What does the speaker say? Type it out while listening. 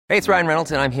Hey, it's Ryan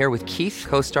Reynolds, and I'm here with Keith,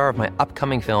 co-star of my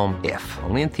upcoming film, If,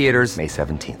 only in theaters May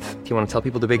 17th. Do you want to tell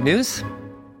people the big news?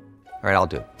 All right, I'll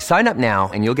do it. Sign up now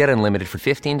and you'll get unlimited for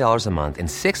 $15 a month and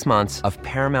 6 months of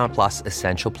Paramount Plus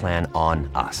Essential Plan on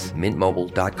us.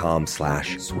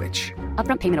 MintMobile.com/switch.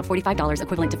 Upfront payment of $45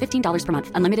 equivalent to $15 per month.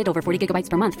 Unlimited over 40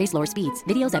 gigabytes per month. Face lower speeds.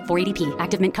 Videos at 480p.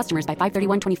 Active Mint customers by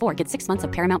 531.24 get 6 months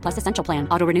of Paramount Plus Essential Plan.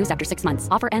 Auto renews after 6 months.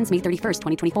 Offer ends May 31st,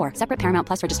 2024. Separate Paramount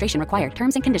Plus registration required.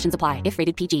 Terms and conditions apply if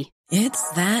rated PG. It's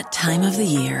that time of the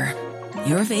year.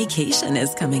 Your vacation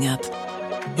is coming up.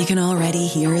 You can already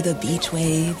hear the beach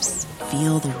waves,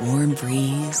 feel the warm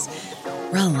breeze,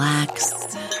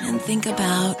 relax, and think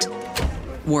about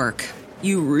work.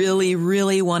 You really,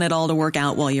 really want it all to work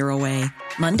out while you're away.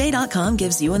 Monday.com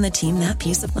gives you and the team that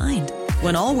peace of mind.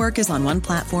 When all work is on one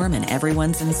platform and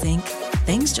everyone's in sync,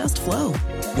 things just flow.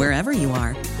 Wherever you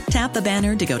are, tap the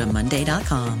banner to go to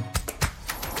Monday.com.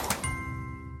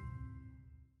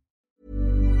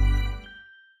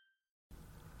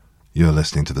 You're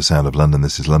listening to The Sound of London.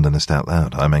 This is Londonist Out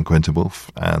Loud. I'm N. Quentin Woolf,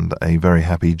 and a very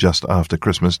happy just after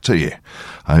Christmas to you.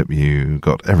 I hope you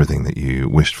got everything that you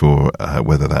wished for,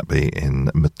 whether that be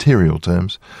in material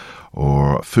terms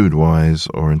or food-wise,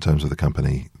 or in terms of the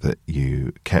company that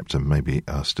you kept and maybe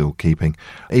are still keeping.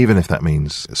 Even if that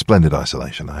means splendid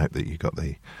isolation, I hope that you got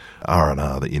the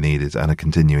R&R that you needed and are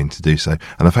continuing to do so.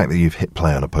 And the fact that you've hit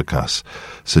play on a podcast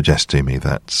suggests to me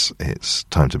that it's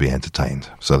time to be entertained.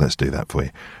 So let's do that for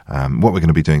you. What we're going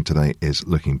to be doing today is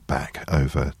looking back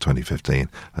over 2015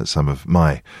 at some of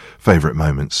my favourite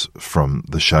moments from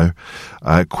the show.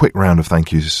 A quick round of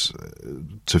thank yous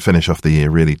to finish off the year,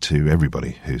 really, to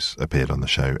everybody who's appeared on the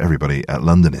show, everybody at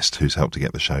Londonist who's helped to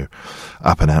get the show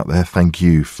up and out there. Thank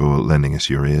you for lending us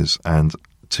your ears, and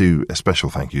two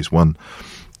special thank yous. One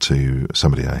to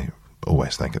somebody I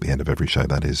always thank at the end of every show,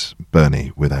 that is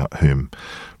Bernie, without whom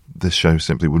this show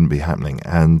simply wouldn't be happening.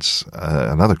 And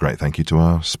another great thank you to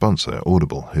our sponsor,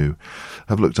 Audible, who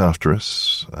have looked after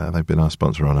us. They've been our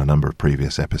sponsor on a number of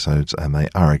previous episodes, and they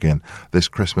are again this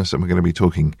Christmas, and we're going to be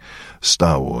talking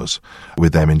Star Wars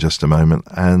with them in just a moment.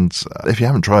 And if you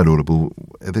haven't tried Audible,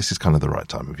 this is kind of the right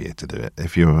time of year to do it.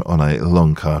 If you're on a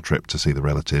long car trip to see the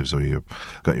relatives, or you've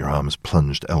got your arms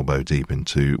plunged elbow deep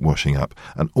into washing up,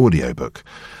 an audiobook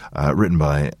written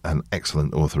by an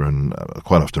excellent author and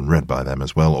quite often read by them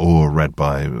as well, or read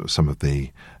by some of the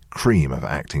cream of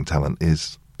acting talent,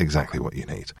 is exactly what you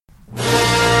need.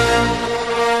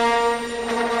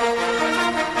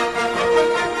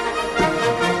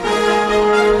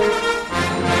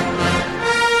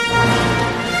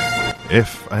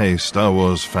 If a Star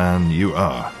Wars fan you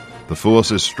are, the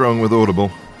Force is strong with Audible,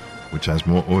 which has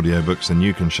more audiobooks than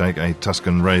you can shake a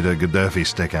Tusken Raider Gaddafi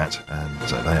stick at, and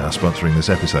they are sponsoring this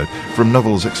episode. From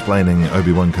novels explaining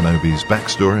Obi-Wan Kenobi's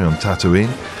backstory on Tatooine,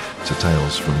 to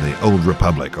tales from the Old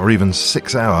Republic, or even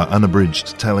 6-hour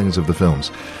unabridged tellings of the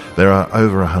films, there are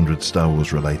over 100 Star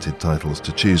Wars-related titles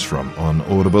to choose from on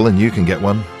Audible, and you can get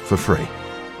one for free.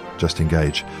 Just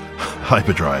engage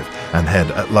Hyperdrive and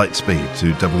head at light speed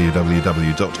to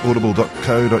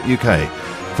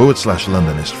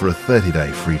www.audible.co.uk/Londonist for a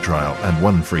 30-day free trial and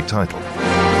one free title.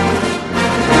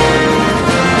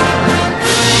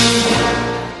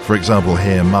 For example,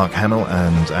 hear Mark Hamill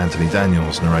and Anthony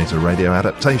Daniels narrate a radio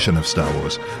adaptation of Star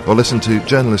Wars, or listen to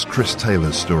journalist Chris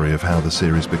Taylor's story of how the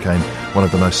series became one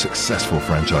of the most successful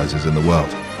franchises in the world.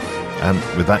 And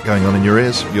with that going on in your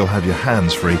ears, you'll have your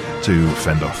hands free to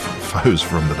fend off foes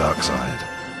from the dark side.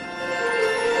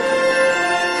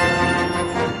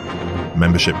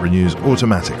 Membership renews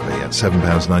automatically at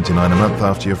 £7.99 a month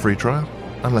after your free trial,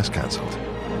 unless cancelled.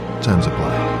 Terms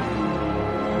apply.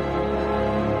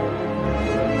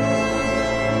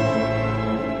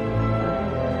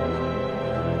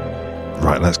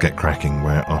 Right, let's get cracking.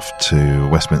 We're off to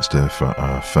Westminster for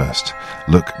our first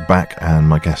look back, and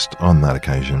my guest on that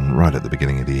occasion, right at the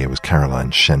beginning of the year, was Caroline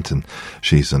Shenton.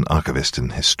 She's an archivist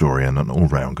and historian, an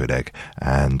all-round good egg,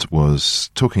 and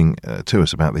was talking to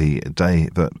us about the day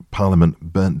that Parliament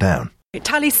burnt down.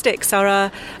 Tally sticks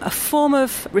are a form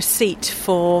of receipt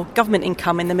for government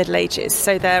income in the Middle Ages.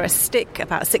 So they're a stick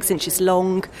about 6 inches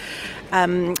long,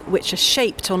 which are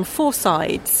shaped on 4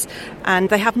 sides, and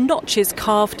they have notches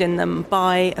carved in them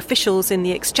by officials in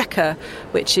the Exchequer,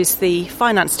 which is the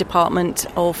finance department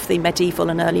of the medieval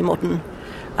and early modern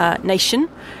nation.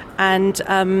 And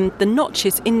the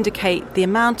notches indicate the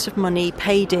amount of money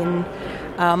paid in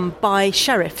by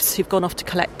sheriffs who've gone off to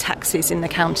collect taxes in the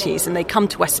counties, and they come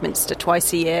to Westminster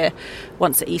twice a year,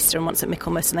 once at Easter and once at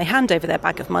Michaelmas, and they hand over their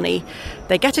bag of money.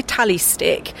 They get a tally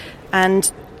stick,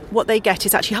 and what they get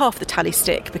is actually half the tally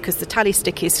stick, because the tally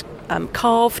stick is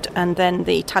carved, and then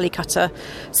the tally cutter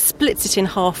splits it in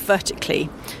half vertically.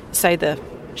 So the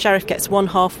sheriff gets one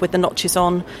half with the notches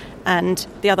on, and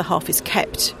the other half is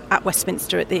kept at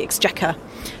Westminster at the Exchequer.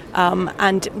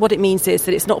 And what it means is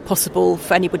that it's not possible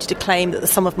for anybody to claim that the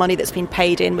sum of money that's been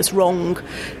paid in was wrong,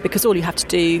 because all you have to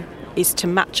do is to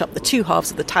match up the two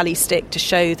halves of the tally stick to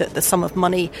show that the sum of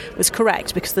money was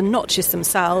correct, because the notches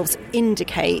themselves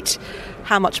indicate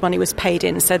how much money was paid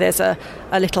in. So there's a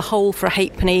little hole for a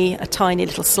halfpenny, a tiny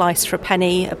little slice for a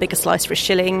penny, a bigger slice for a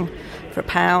shilling, for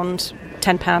 £1,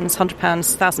 £10, £100,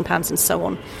 £1,000, and so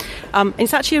on.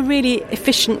 It's actually a really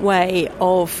efficient way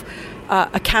of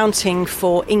accounting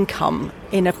for income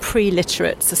in a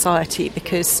pre-literate society,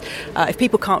 because if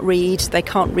people can't read, they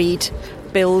can't read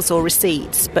bills or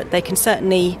receipts, but they can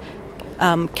certainly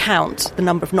count the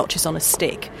number of notches on a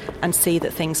stick and see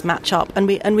that things match up. And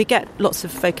we get lots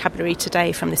of vocabulary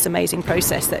today from this amazing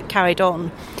process that carried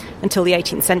on until the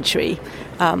 18th century.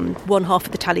 One half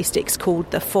of the tally stick's called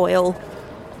the foil.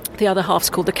 The other half's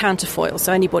called the counterfoil.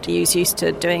 So anybody who's used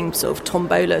to doing sort of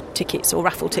tombola tickets or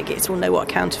raffle tickets will know what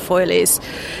a counterfoil is.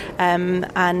 And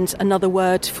another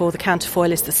word for the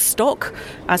counterfoil is the stock,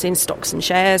 as in stocks and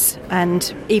shares.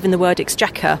 And even the word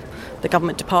exchequer, the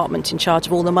government department in charge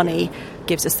of all the money,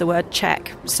 gives us the word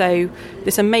cheque. So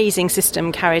this amazing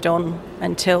system carried on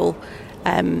until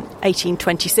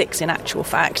 1826, in actual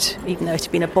fact, even though it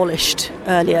had been abolished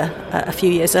earlier, a few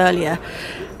years earlier.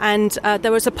 And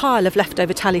there was a pile of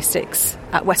leftover tally sticks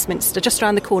at Westminster, just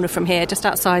around the corner from here, just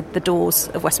outside the doors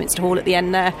of Westminster Hall at the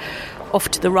end there. Off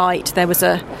to the right, there was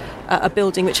a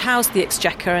building which housed the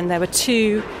Exchequer, and there were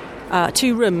two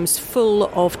rooms full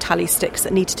of tally sticks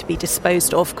that needed to be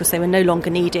disposed of because they were no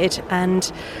longer needed.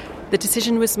 And the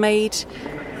decision was made,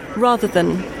 rather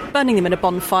than burning them in a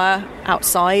bonfire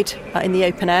outside in the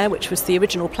open air, which was the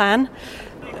original plan,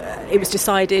 it was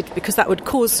decided, because that would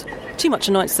cause too much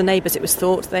annoyance to the neighbours, it was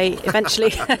thought, they eventually,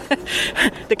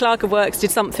 the Clerk of Works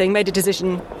did something, made a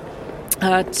decision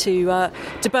to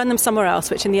burn them somewhere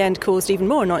else, which in the end caused even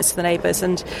more annoyance to the neighbours,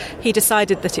 and he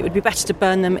decided that it would be better to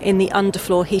burn them in the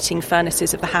underfloor heating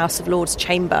furnaces of the House of Lords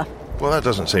chamber. Well, that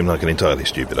doesn't seem like an entirely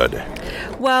stupid idea.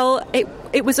 Well,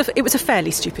 it was a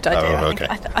fairly stupid idea. Oh, okay.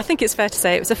 I think it's fair to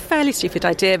say it was a fairly stupid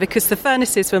idea, because the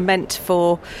furnaces were meant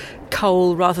for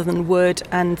coal rather than wood,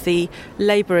 and the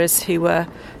labourers who were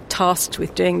tasked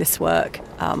with doing this work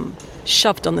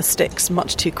shoved on the sticks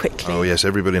much too quickly. Oh yes,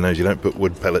 everybody knows you don't put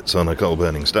wood pellets on a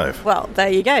coal-burning stove. Well, there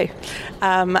you go.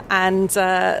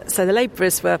 So the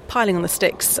labourers were piling on the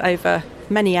sticks over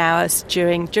many hours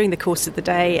during the course of the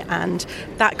day, and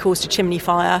that caused a chimney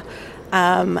fire,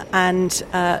 and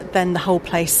then the whole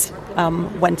place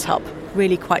went up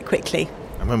really quite quickly.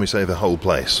 And when we say the whole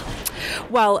place?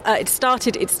 Well, it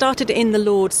started in the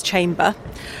Lord's chamber,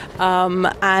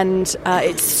 and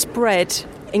it spread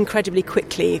incredibly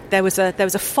quickly. There was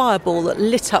a fireball that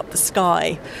lit up the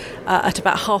sky at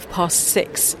about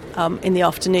 6:30 in the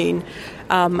afternoon.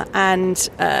 And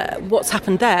what's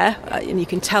happened there, and you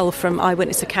can tell from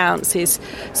eyewitness accounts, is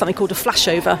something called a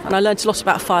flashover. And I learned a lot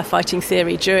about firefighting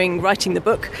theory during writing the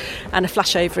book. And a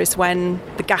flashover is when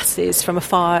the gases from a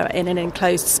fire in an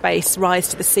enclosed space rise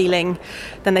to the ceiling,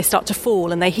 then they start to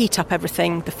fall and they heat up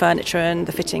everything, the furniture and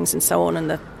the fittings and so on, and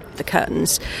the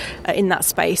curtains in that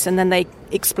space, and then they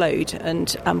explode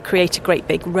and create a great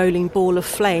big rolling ball of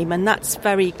flame. And that's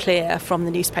very clear from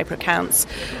the newspaper accounts.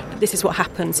 This is what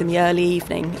happens in the early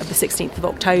evening of the 16th of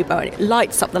October, and it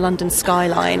lights up the London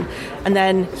skyline, and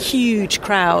then huge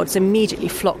crowds immediately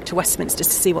flock to Westminster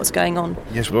to see what's going on.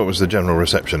 Yes, what was the general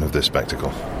reception of this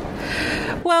spectacle?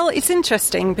 Well, it's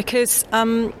interesting because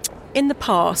in the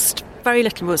past, very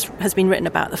little has been written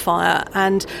about the fire,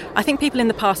 and I think people in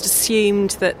the past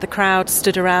assumed that the crowd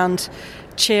stood around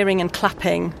cheering and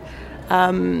clapping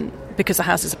because the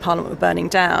Houses of Parliament were burning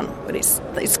down. But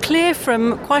it's clear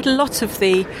from quite a lot of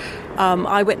the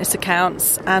eyewitness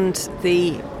accounts and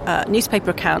the newspaper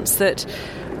accounts that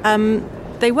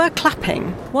they were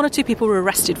clapping. One or two people were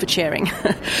arrested for cheering,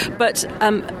 but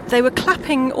they were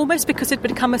clapping almost because it had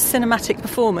become a cinematic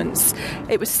performance.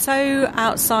 It was so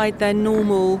outside their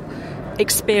normal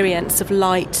experience of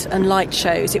light and light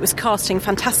shows. It was casting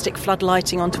fantastic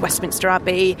floodlighting onto Westminster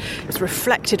Abbey. It was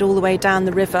reflected all the way down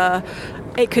the river.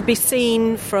 It could be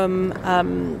seen from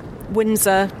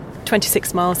Windsor,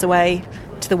 26 miles away,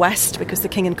 to the west because the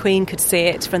king and queen could see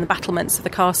it from the battlements of the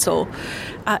castle.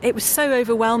 It was so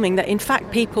overwhelming that, in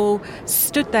fact, people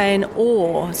stood there in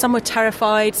awe. Some were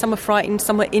terrified, some were frightened,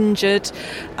 some were injured.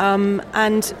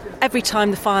 And every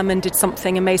time the firemen did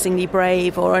something amazingly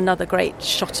brave or another great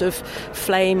shot of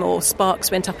flame or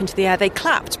sparks went up into the air, they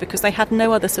clapped because they had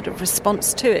no other sort of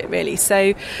response to it, really.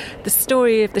 So the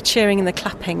story of the cheering and the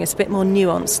clapping is a bit more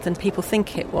nuanced than people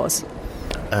think it was.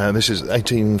 This is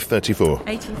 1834.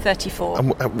 1834.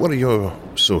 And what are your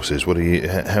sources?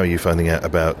 How are you finding out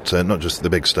about not just the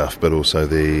big stuff, but also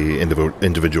the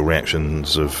individual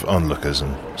reactions of onlookers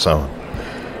and so on?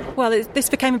 Well, this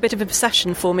became a bit of an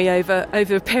obsession for me over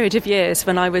a period of years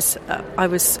when I was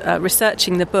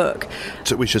researching the book.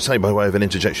 So we should say, by way of an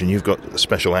interjection, you've got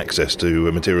special access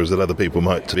to materials that other people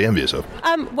might be envious of.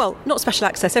 Well, not special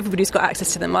access. Everybody's got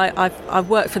access to them. I've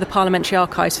worked for the Parliamentary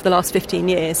Archives for the last 15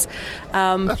 years.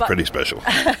 That's pretty special.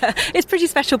 It's pretty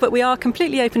special, but we are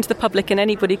completely open to the public and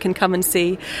anybody can come and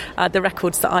see the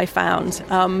records that I found.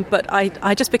 But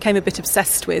I just became a bit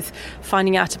obsessed with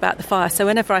finding out about the fire. So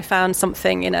whenever I found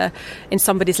something in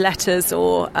somebody's letters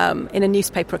or in a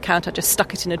newspaper account, I just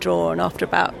stuck it in a drawer, and after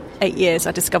about 8 years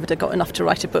I discovered I got enough to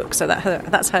write a book, so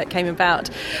that's how it came about.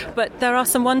 But there are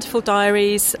some wonderful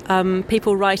diaries,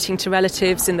 people writing to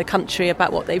relatives in the country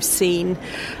about what they've seen.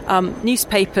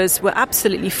 Newspapers were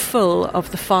absolutely full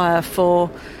of the fire for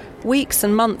weeks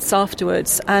and months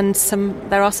afterwards, and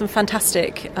there are some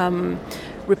fantastic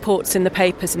reports in the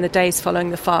papers in the days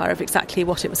following the fire of exactly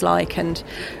what it was like and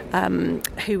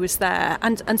who was there.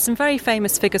 And some very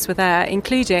famous figures were there,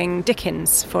 including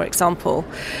Dickens, for example,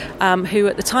 who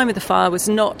at the time of the fire was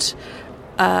not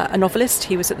a novelist.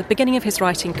 He was at the beginning of his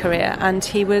writing career, and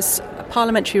he was a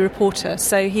parliamentary reporter.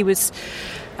 So he was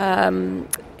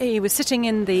sitting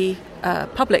in the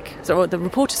public, or the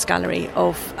reporters' gallery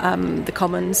of the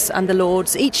Commons and the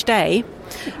Lords each day,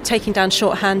 taking down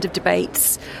shorthand of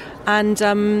debates. And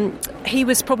he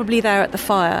was probably there at the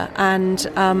fire,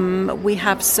 and we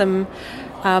have some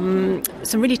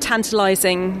really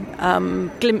tantalising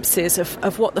glimpses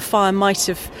of what the fire might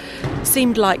have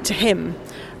seemed like to him,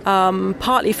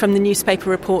 partly from the newspaper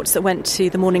reports that went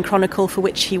to the Morning Chronicle, for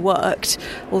which he worked.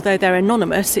 Although they're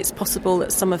anonymous, it's possible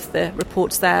that some of the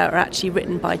reports there are actually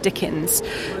written by Dickens.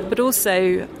 But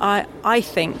also, I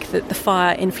think that the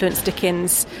fire influenced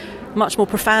Dickens much more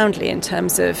profoundly in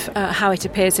terms of how it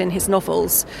appears in his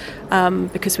novels,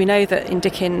 because we know that in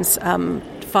Dickens,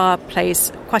 fire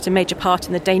plays quite a major part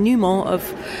in the denouement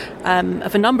of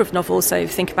a number of novels. So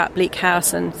think about Bleak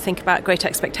House and think about Great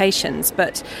Expectations.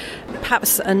 But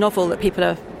perhaps a novel that people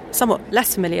are somewhat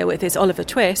less familiar with is Oliver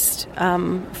Twist,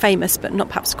 famous but not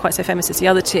perhaps quite so famous as the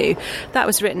other two. That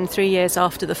was written 3 years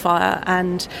after the fire,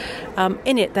 and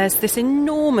in it there's this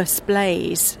enormous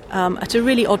blaze at a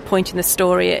really odd point in the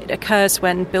story. It occurs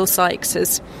when Bill Sikes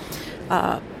has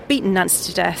beaten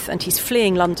Nancy to death and he's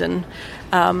fleeing London,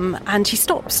 and he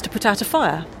stops to put out a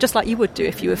fire, just like you would do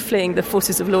if you were fleeing the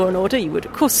forces of law and order. You would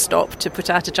of course stop to put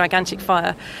out a gigantic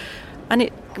fire. And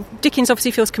Dickens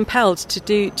obviously feels compelled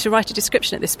to write a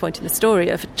description at this point in the story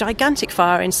of a gigantic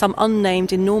fire in some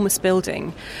unnamed enormous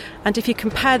building. And if you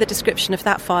compare the description of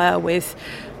that fire with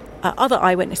other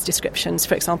eyewitness descriptions,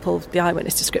 for example, the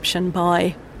eyewitness description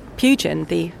by Pugin,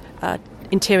 the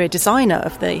interior designer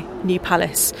of the new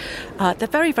palace, they're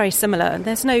very, very similar, and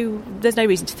there's no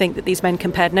reason to think that these men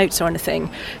compared notes or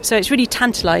anything. So it's really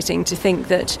tantalising to think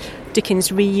that Dickens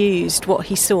reused what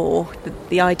he saw,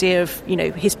 the idea of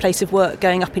his place of work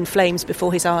going up in flames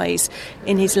before his eyes,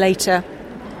 in his later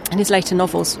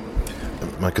novels.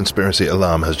 My conspiracy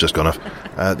alarm has just gone off.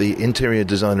 The interior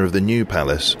designer of the new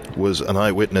palace was an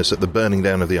eyewitness at the burning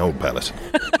down of the old palace.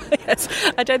 Yes,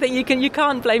 I don't think you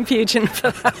can't blame Pugin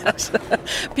for that.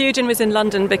 Pugin was in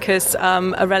London because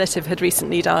a relative had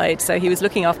recently died, so he was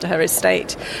looking after her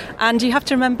estate. And you have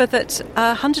to remember that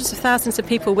hundreds of thousands of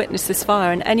people witnessed this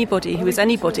fire, and anybody who was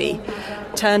anybody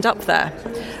turned up there.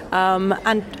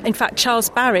 And in fact, Charles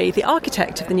Barry, the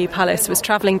architect of the new palace, was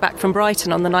travelling back from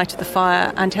Brighton on the night of the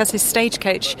fire, and as his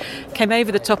stagecoach came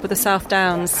over the top of the South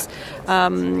Downs,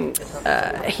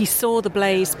 he saw the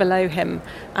blaze below him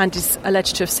and is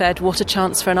alleged to have said, "What a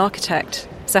chance for an architect."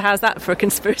 So how's that for a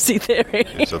conspiracy theory?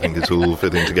 Yes, I think it's all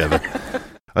fitting together.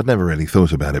 I'd never really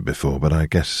thought about it before, but I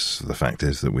guess the fact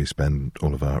is that we spend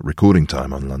all of our recording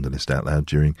time on Londonist Out Loud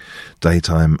during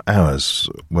daytime hours.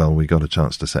 Well, we got a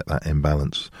chance to set that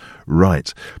imbalance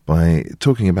right by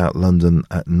talking about London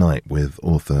at night with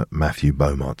author Matthew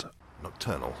Beaumont.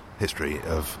 Nocturnal history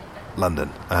of London,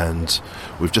 and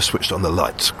we've just switched on the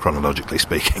lights, chronologically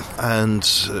speaking. And,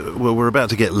 well, we're about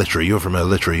to get literary. You're from a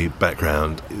literary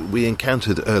background. We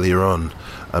encountered earlier on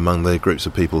among the groups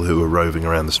of people who were roving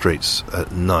around the streets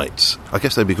at night. I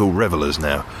guess they'd be called revellers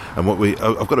now. And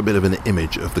I've got a bit of an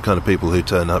image of the kind of people who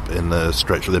turn up in a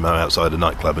stretch limo outside a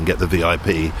nightclub and get the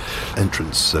VIP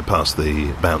entrance past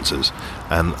the bouncers.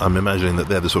 And I'm imagining that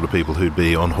they're the sort of people who'd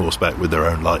be on horseback with their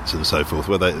own lights and so forth.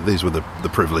 These were the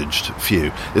privileged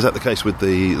few. Is that the case with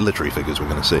the literary figures we're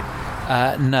going to see?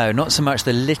 No, not so much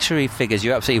the literary figures.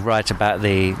 You're absolutely right about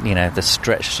the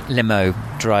stretch limo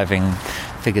driving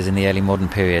figures in the early modern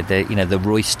period. The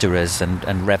roisterers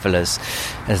and revellers,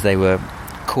 as they were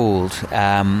called,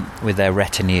 with their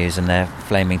retinues and their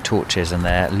flaming torches and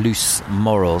their loose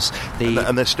morals.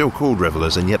 And they're still called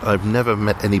revellers, and yet I've never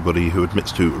met anybody who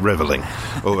admits to revelling.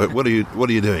 Or what are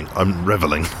you doing? I'm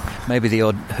revelling. Maybe the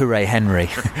odd Hooray Henry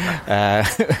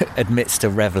admits to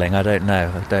revelling. I don't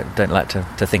know. I don't like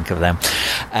to think of them.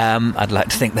 I'd like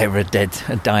to think they were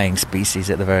a dying species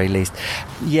at the very least.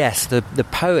 Yes, the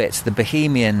poets, the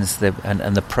Bohemians,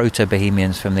 and the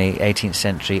proto-Bohemians from the 18th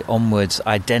century onwards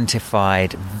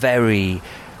identified very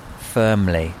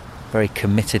firmly, very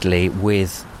committedly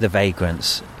with the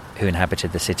vagrants who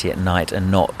inhabited the city at night and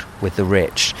not with the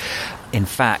rich. In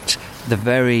fact, the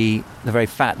very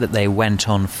fact that they went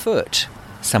on foot,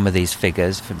 some of these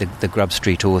figures, for the Grub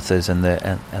Street authors and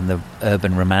the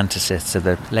urban romanticists of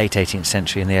the late 18th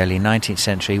century and the early 19th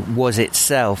century, was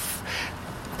itself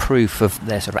proof of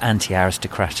their sort of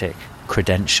anti-aristocratic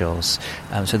credentials.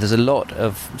 So there's a lot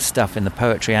of stuff in the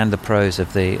poetry and the prose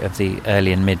of the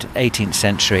early and mid 18th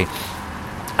century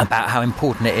about how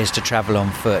important it is to travel on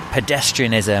foot.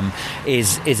 Pedestrianism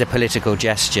is a political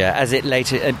gesture, as it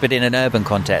later, but in an urban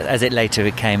context, as it later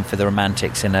became for the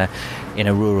Romantics in a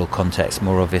rural context,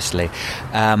 more obviously.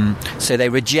 So they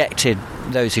rejected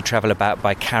those who travel about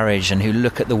by carriage and who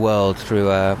look at the world through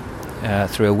a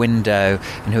window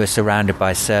and who are surrounded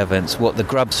by servants. What the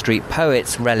Grub Street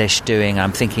poets relished doing,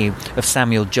 I'm thinking of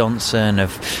Samuel Johnson,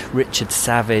 of Richard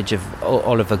Savage, of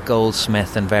Oliver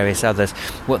Goldsmith and various others.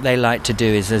 What they like to do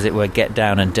is, as it were, get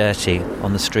down and dirty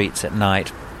on the streets at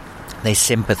night. They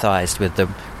sympathised with the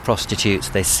prostitutes,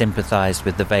 they sympathised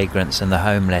with the vagrants and the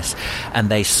homeless, and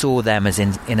they saw them as,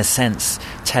 in a sense,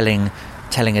 telling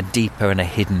a deeper and a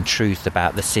hidden truth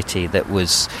about the city that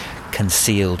was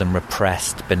concealed and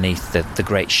repressed beneath the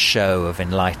great show of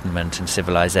enlightenment and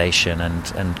civilization and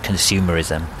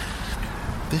consumerism.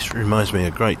 This reminds me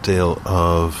a great deal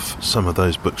of some of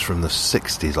those books from the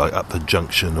 60s, like Up the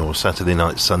Junction or Saturday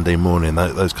Night, Sunday Morning,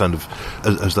 those kind of,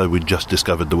 as though we'd just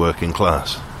discovered the working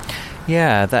class.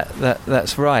 Yeah,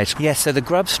 that's right. Yes, so the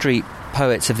Grub Street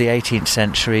poets of the 18th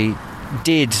century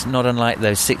did, not unlike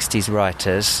those 60s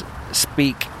writers,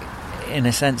 speak in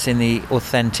a sense in the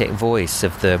authentic voice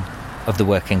of the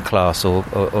working class or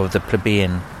the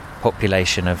plebeian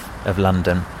population of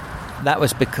London. That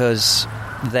was because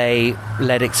they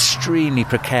led extremely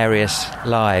precarious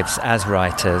lives as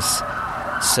writers.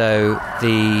 So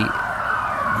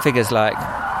the figures like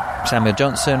Samuel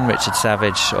Johnson, Richard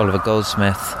Savage, Oliver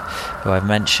Goldsmith, who I've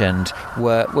mentioned,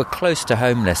 were close to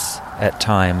homeless at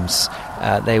times.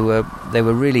 They were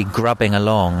really grubbing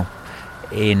along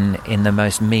in the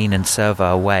most mean and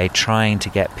servile way, trying to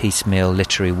get piecemeal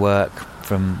literary work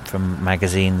from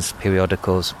magazines,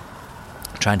 periodicals,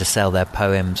 trying to sell their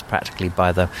poems practically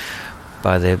by the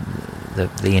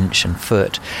inch and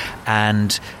foot,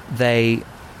 and they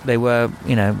were,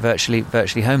 virtually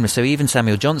homeless. So even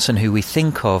Samuel Johnson, who we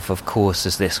think of course,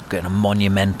 as this kind of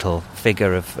monumental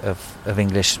figure of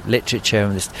English literature,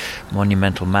 and this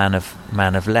monumental man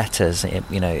of letters,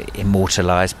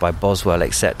 immortalised by Boswell,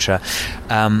 etc.,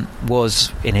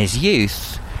 was in his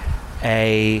youth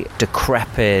a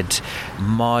decrepit,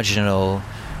 marginal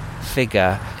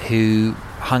figure who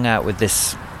hung out with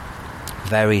this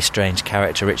very strange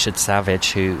character, Richard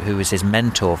Savage, who was his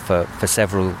mentor for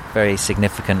several very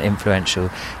significant, influential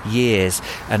years,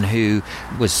 and who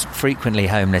was frequently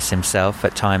homeless himself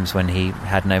at times when he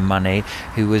had no money,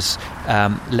 who was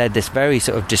led this very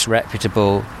sort of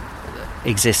disreputable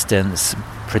existence,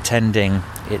 pretending,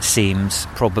 it seems,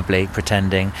 probably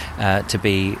pretending to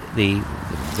be the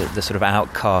sort of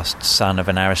outcast son of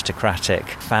an aristocratic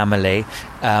family,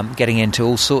 getting into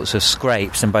all sorts of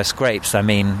scrapes, and by scrapes I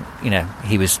mean,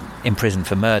 he was imprisoned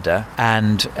for murder,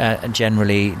 and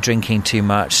generally drinking too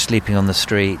much, sleeping on the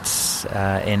streets,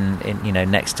 in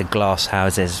next to glass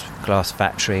houses, glass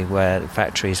factories where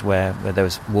there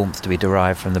was warmth to be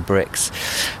derived from the bricks.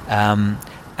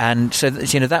 And so,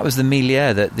 that was the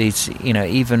milieu that these,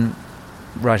 even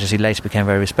writers who later became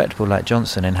very respectable, like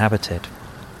Johnson, inhabited.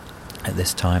 at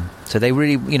this time. So they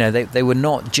really, they were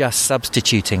not just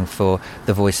substituting for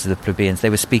the voices of the plebeians. They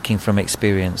were speaking from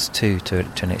experience too, to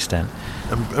an extent.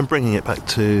 And bringing it back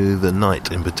to the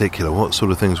night in particular, what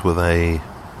sort of things were they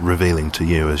revealing to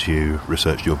you as you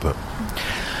researched your book?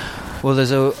 Well,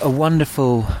 there's a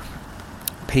wonderful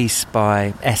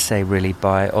essay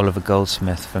by Oliver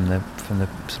Goldsmith from the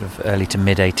sort of early to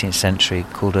mid 18th century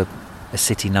called a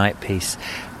City Night piece,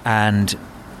 and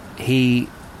he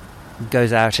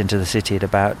goes out into the city at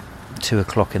about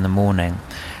 2:00 in the morning,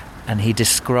 and he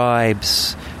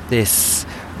describes this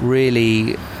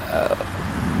really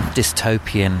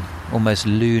dystopian, almost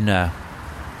lunar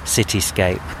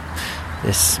cityscape,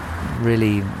 this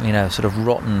really sort of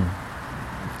rotten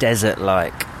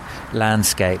desert-like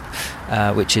landscape,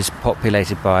 which is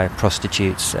populated by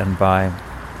prostitutes and by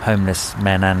homeless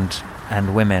men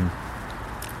and women.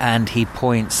 And he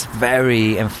points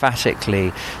very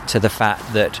emphatically to the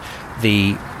fact that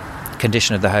the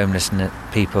condition of the homeless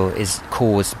people is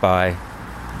caused by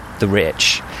the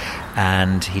rich,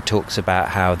 and he talks about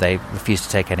how they refuse to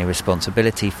take any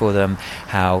responsibility for them,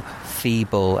 how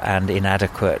feeble and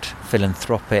inadequate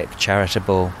philanthropic,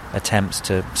 charitable attempts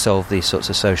to solve these sorts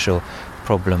of social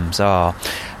problems are.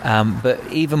 But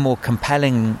even more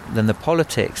compelling than the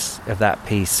politics of that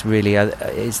piece really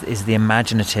is the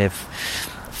imaginative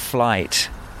flight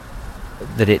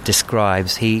that it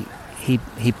describes. He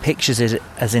pictures it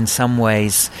as in some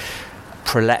ways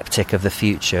proleptic of the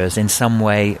future, as in some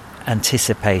way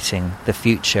anticipating the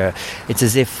future. It's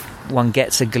as if one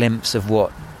gets a glimpse of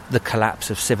what the collapse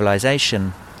of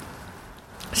civilization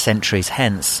centuries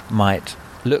hence might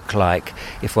look like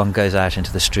if one goes out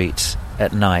into the streets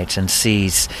at night and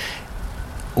sees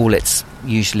all its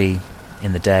usually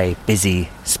in the day busy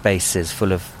spaces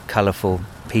full of colourful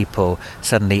people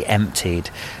suddenly emptied,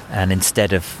 and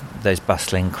instead of those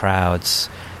bustling crowds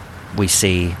we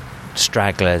see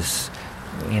stragglers,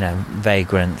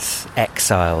 vagrants,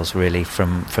 exiles really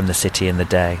from the city in the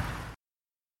day.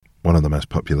 One of the most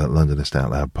popular Londonist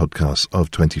Out Loud podcasts of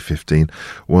 2015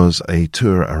 was a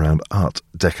tour around Art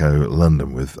Deco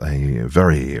London with a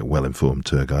very well-informed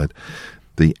tour guide,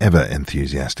 the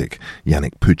ever-enthusiastic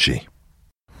Yannick Pucci.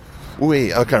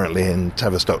 We are currently in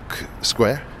Tavistock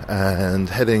Square and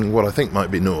heading what I think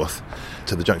might be north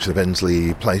to the junction of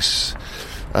Ensley Place.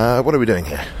 What are we doing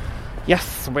here?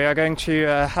 Yes, we are going to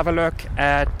have a look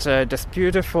at this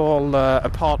beautiful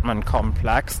apartment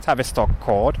complex, Tavistock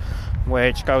Court,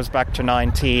 which goes back to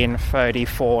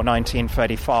 1934,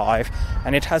 1935,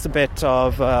 and it has a bit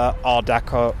of Art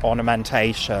Deco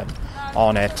ornamentation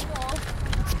on it,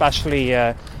 especially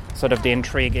sort of the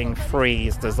intriguing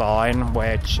frieze design,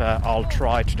 which I'll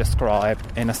try to describe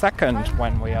in a second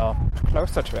when we are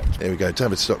closer to it. Here we go,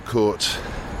 Tavistock Court,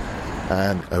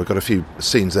 and we've got a few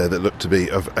scenes there that look to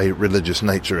be of a religious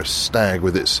nature, a stag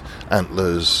with its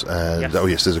antlers, and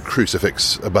yes, there's a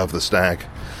crucifix above the stag.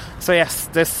 So yes,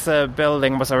 this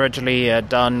building was originally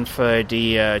done for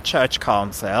the church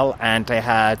council, and they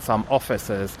had some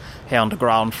offices here on the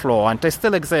ground floor, and they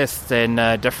still exist in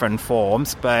different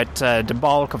forms, but the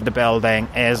bulk of the building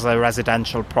is a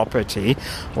residential property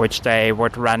which they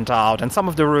would rent out, and some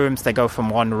of the rooms, they go from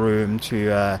one room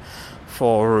to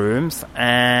 4 rooms,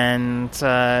 and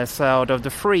sort of the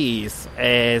frieze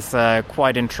is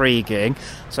quite intriguing.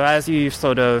 So as you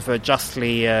sort of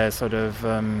justly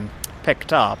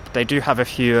picked up, they do have a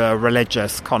few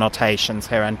religious connotations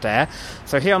here and there.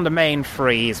 So here on the main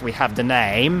frieze we have the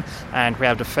name, and we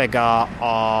have the figure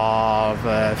of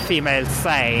a female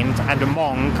saint and a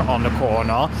monk on the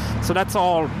corner. So that's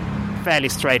all fairly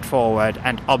straightforward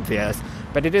and obvious.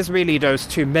 But it is really those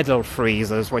two middle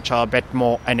friezes which are a bit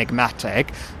more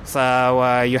enigmatic.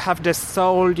 So you have this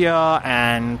soldier,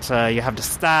 and you have the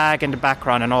stag in the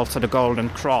background, and also the golden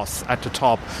cross at the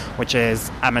top, which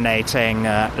is emanating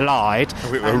light.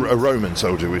 A Roman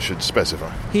soldier, we should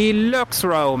specify. He looks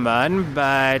Roman,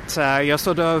 but you're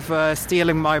sort of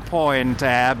stealing my point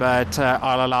there, but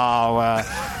I'll allow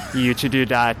you to do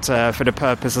that for the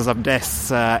purposes of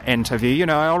this interview.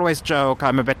 I always joke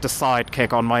I'm a bit the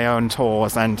sidekick on my own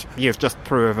tours, and you've just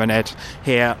proven it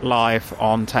here live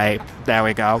on tape. There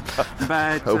we go.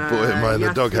 But oh boy, am I in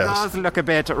the doghouse. It does look a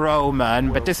bit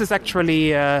Roman, but this is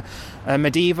actually a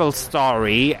medieval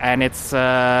story, and it's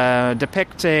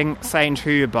depicting Saint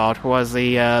Hubert, who was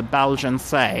a Belgian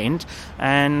saint,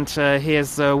 and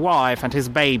his wife and his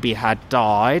baby had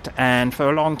died, and for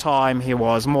a long time he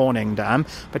was mourning them,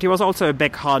 but he was also a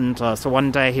big hunter. So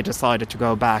one day he decided to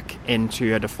go back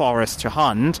into the forest to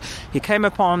hunt. He came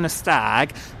upon a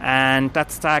stag, and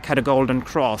that stag had a golden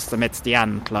cross amidst the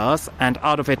antlers, and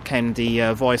out of it came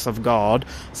the voice of God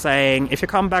saying, if you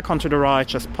come back onto the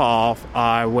righteous path,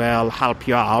 I will help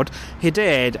you out. He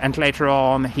did, and later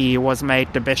on he was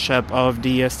made the bishop of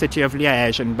the city of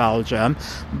Liège in Belgium.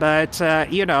 But,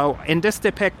 in this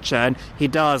depiction, he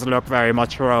does look very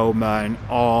much Roman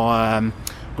or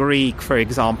Greek, for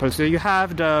example. So you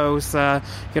have those, how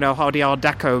the Art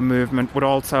Deco movement would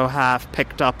also have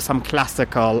picked up some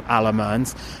classical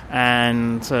elements.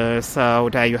 And so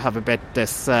there you have a bit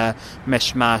this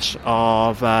mishmash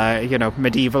of,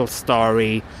 medieval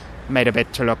story made a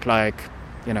bit to look like,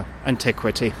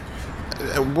 antiquity.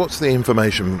 What's the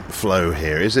information flow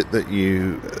here? Is it that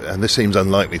you, and this seems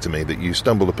unlikely to me, that you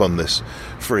stumbled upon this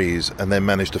frieze and then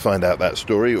managed to find out that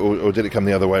story, or did it come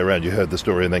the other way around? You heard the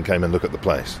story and then came and looked at the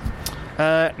place?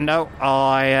 No,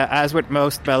 as with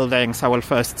most buildings, I will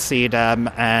first see them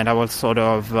and I will sort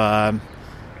of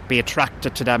be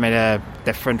attracted to them in a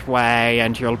different way,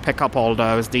 and you'll pick up all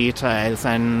those details.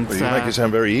 And you make it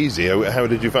sound very easy. How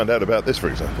did you find out about this, for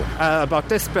example? About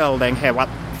this building here, well,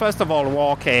 first of all,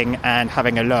 walking and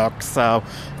having a look. So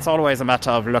it's always a matter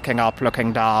of looking up,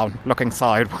 looking down, looking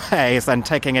sideways, and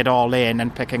taking it all in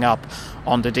and picking up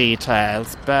on the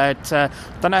details. But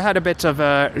then I had a bit of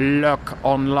a look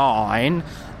online,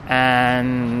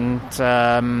 and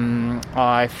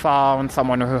I found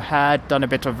someone who had done a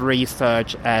bit of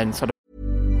research and sort of...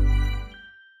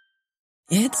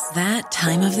 It's that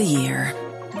time of the year.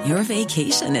 Your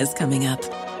vacation is coming up.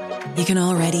 You can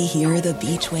already hear the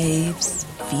beach waves,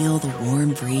 feel the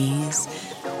warm breeze,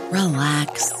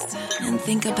 relax, and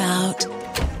think about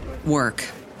work.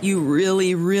 You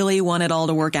really, really want it all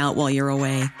to work out while you're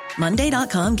away.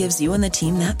 Monday.com gives you and the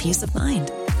team that peace of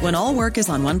mind. When all work is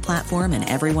on one platform and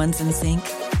everyone's in sync,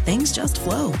 things just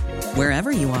flow.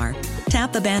 Wherever you are,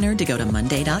 tap the banner to go to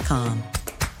Monday.com.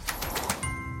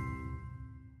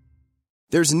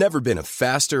 There's never been a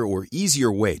faster or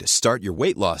easier way to start your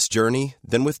weight loss journey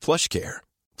than with PlushCare.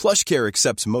 PlushCare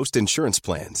accepts most insurance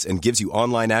plans and gives you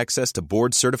online access to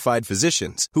board-certified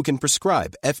physicians who can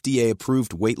prescribe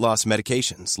FDA-approved weight loss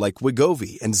medications like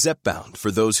Wegovy and Zepbound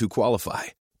for those who qualify.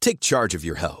 Take charge of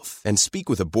your health and speak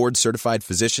with a board-certified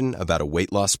physician about a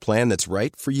weight loss plan that's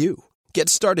right for you. Get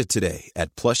started today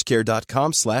at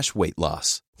plushcare.com/weight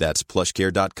loss. That's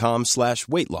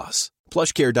plushcare.com/weight loss.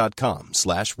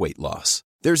 plushcare.com/weight loss.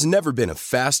 There's never been a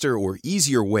faster or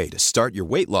easier way to start your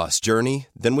weight loss journey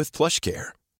than with PlushCare.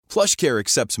 PlushCare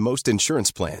accepts most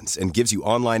insurance plans and gives you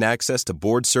online access to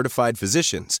board-certified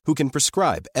physicians who can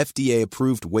prescribe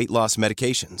FDA-approved weight loss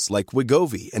medications like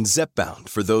Wegovy and Zepbound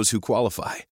for those who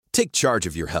qualify. Take charge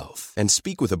of your health and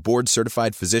speak with a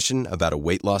board-certified physician about a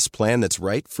weight loss plan that's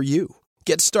right for you.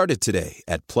 Get started today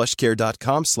at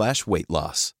plushcare.com/weight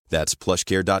loss. That's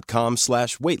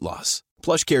plushcare.com/weight loss.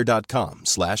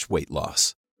 plushcare.com/weight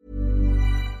loss.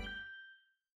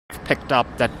 Picked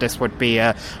up that this would be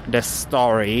this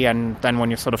story, and then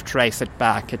when you sort of trace it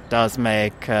back, it does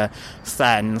make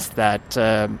sense that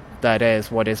that is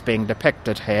what is being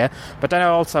depicted here. But then I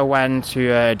also went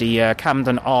to the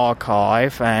Camden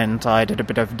Archive and I did a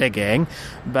bit of digging,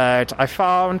 but I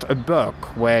found a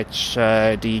book which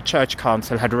the Church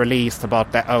Council had released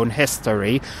about their own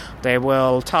history. They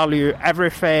will tell you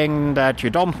everything that you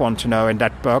don't want to know in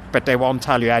that book, but they won't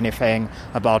tell you anything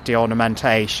about the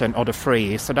ornamentation or the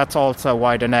frieze. So that's also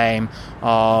why the name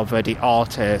of the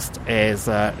artist is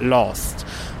lost.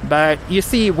 But you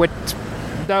see, with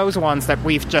those ones that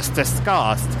we've just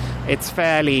discussed, it's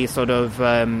fairly sort of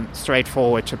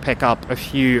straightforward to pick up a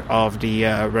few of the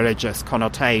religious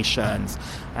connotations,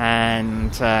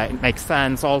 and it makes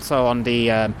sense. Also on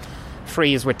the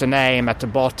frieze with the name at the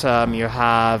bottom, you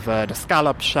have the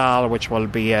scallop shell, which will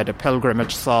be the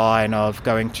pilgrimage sign of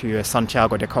going to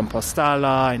Santiago de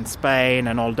Compostela in Spain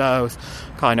and all those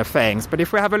kind of things. But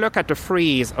if we have a look at the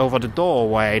frieze over the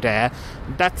doorway there,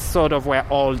 that's sort of where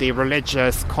all the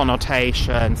religious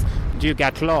connotations do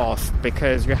get lost,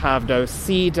 because you have those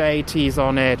sea deities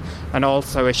on it and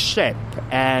also a ship.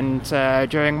 And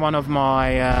during one of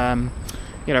my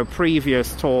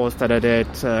previous tours that I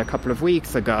did a couple of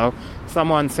weeks ago,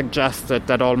 someone suggested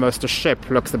that almost a ship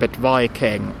looks a bit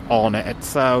Viking on it.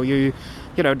 So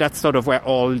that's sort of where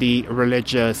all the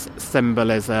religious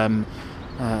symbolism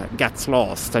gets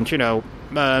lost. And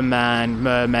merman,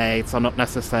 mermaids are not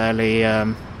necessarily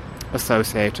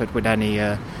associated with any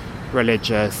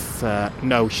religious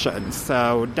notions.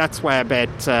 So that's where a bit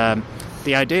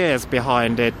the ideas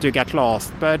behind it do get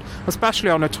lost. But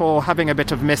especially on a tour, having a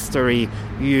bit of mystery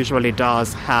usually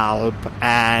does help,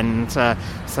 and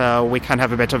so we can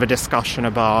have a bit of a discussion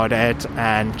about it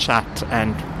and chat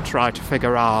and try to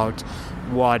figure out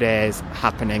what is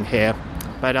happening here.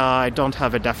 But I don't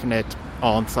have a definite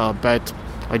answer, but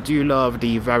I do love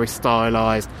the very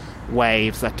stylized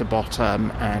waves at the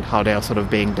bottom and how they are sort of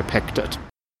being depicted.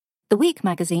 The Week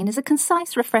magazine is a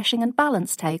concise, refreshing and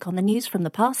balanced take on the news from the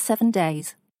past 7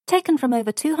 days. Taken from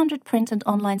over 200 print and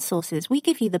online sources, we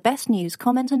give you the best news,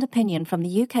 comment and opinion from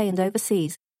the UK and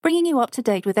overseas, bringing you up to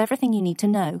date with everything you need to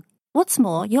know. What's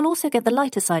more, you'll also get the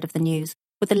lighter side of the news,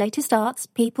 with the latest arts,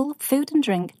 people, food and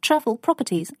drink, travel,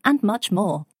 properties and much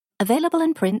more. Available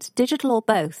in print, digital or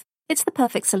both, it's the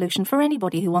perfect solution for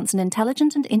anybody who wants an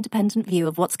intelligent and independent view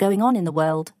of what's going on in the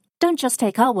world. Don't just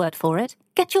take our word for it.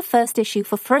 Get your first issue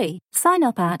for free. Sign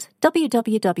up at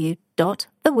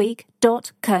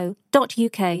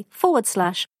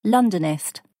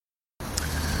www.theweek.co.uk/Londonist.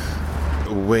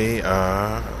 We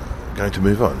are going to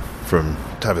move on from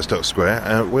Tavistock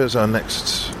Square. Where's our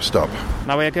next stop?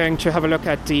 Now we're going to have a look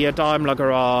at the Daimler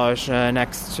garage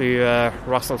next to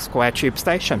Russell Square Tube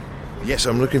Station. Yes,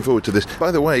 I'm looking forward to this. By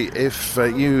the way, if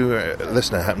you,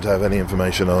 listener, happen to have any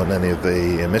information on any of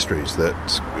the mysteries that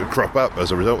crop up as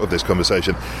a result of this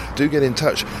conversation, do get in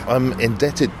touch. I'm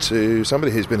indebted to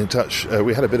somebody who's been in touch.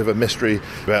 We had a bit of a mystery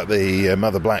about the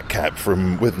Mother Black Cap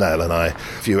from Withnail and I a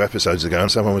few episodes ago,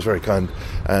 and someone was very kind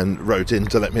and wrote in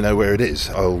to let me know where it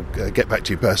is. I'll get back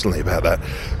to you personally about that.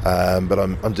 But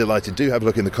I'm delighted. Do have a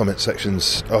look in the comment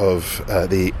sections of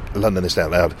the Londonist Out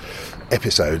Loud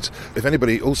episodes. If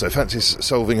anybody also fancies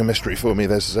solving a mystery for me,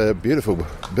 there's a beautiful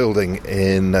building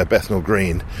in Bethnal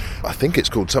Green. I think it's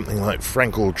called something like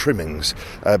Frankel Trimmings,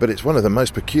 but it's one of the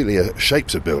most peculiar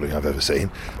shapes of building I've ever seen.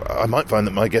 I might find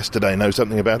that my guest today knows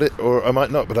something about it, or I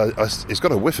might not, but it's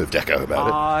got a whiff of deco about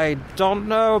it. I don't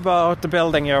know about the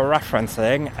building you're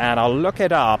referencing, and I'll look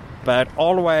it up, but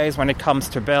always when it comes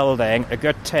to building, a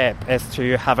good tip is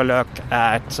to have a look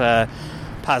at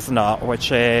Pazner, which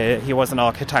he was an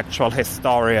architectural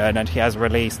historian, and he has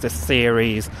released a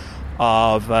series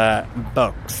of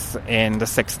books in the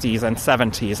 60s and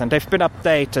 70s, and they've been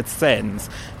updated since.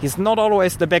 He's not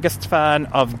always the biggest fan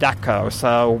of deco,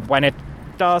 so when it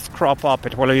does crop up,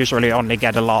 it will usually only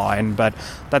get a line, but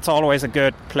that's always a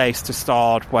good place to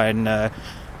start when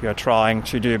you're trying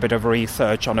to do a bit of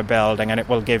research on a building, and it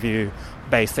will give you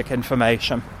basic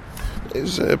information.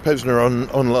 Is Pevsner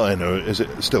online, or is it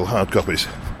still hard copies?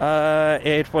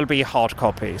 It will be hard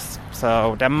copies.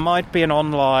 So there might be an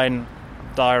online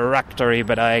directory,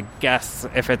 but I guess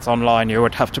if it's online, you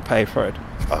would have to pay for it.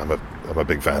 I'm a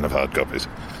big fan of hard copies.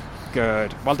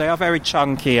 Good. Well, they are very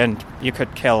chunky, and you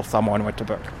could kill someone with the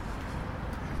book.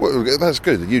 Well, that's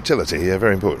good. Utility, yeah,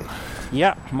 very important.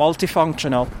 Yeah,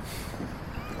 multifunctional.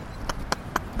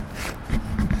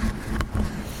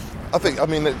 I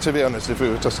mean, to be honest, if we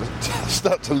were to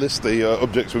start to list the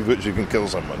objects with which you can kill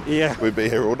someone, we'd be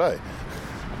here all day.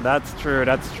 That's true.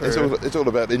 It's all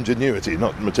about ingenuity,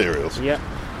 not materials. Yeah.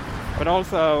 But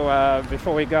also,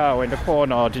 before we go, in the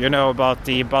corner, do you know about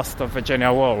the bust of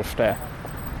Virginia Woolf there?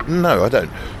 No, I don't.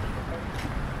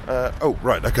 Oh,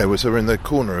 right. Okay. Well, so we're in the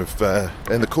corner of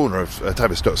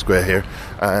Tavistock Square here,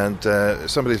 and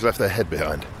somebody's left their head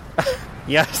behind.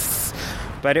 Yes.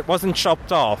 But it wasn't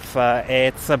chopped off.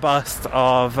 It's a bust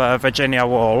of Virginia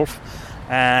Woolf,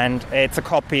 and it's a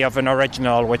copy of an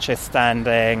original which is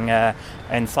standing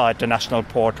inside the National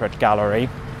Portrait Gallery.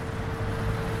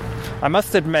 I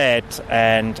must admit,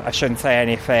 and I shouldn't say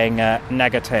anything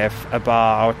negative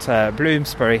about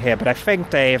Bloomsbury here, but I think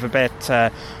they've a bit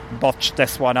botched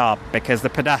this one up, because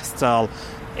the pedestal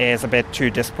is a bit too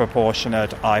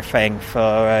disproportionate, I think,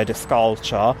 for the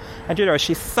sculpture. And, you know,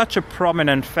 she's such a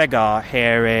prominent figure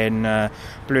here in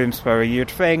Bloomsbury.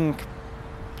 You'd think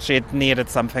she'd needed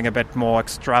something a bit more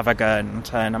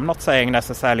extravagant, and I'm not saying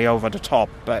necessarily over the top,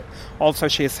 but also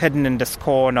she's hidden in this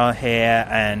corner here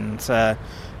and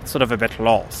sort of a bit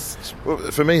lost. Well,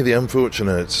 for me, the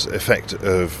unfortunate effect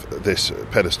of this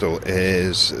pedestal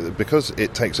is because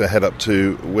it takes her head up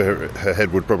to where her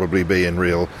head would probably be in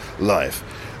real life.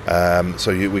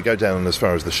 We go down as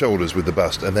far as the shoulders with the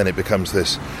bust, and then it becomes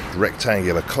this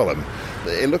rectangular column.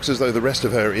 It looks as though the rest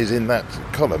of her is in that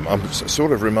column. I'm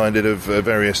sort of reminded of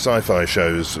various sci-fi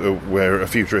shows where a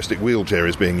futuristic wheelchair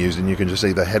is being used, and you can just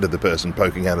see the head of the person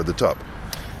poking out of the top.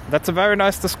 That's a very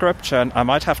nice description. I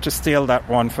might have to steal that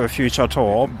one for a future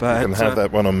tour, but you can have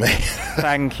that one on me.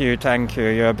 Thank you.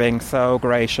 You're being so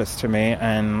gracious to me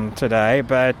and today.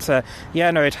 But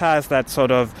it has that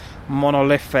sort of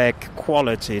monolithic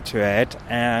quality to it,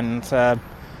 and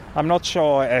I'm not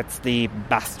sure it's the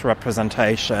best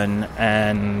representation.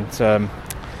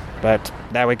 But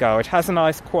there we go. It has a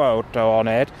nice quote though on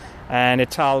it. And it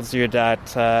tells you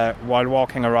that while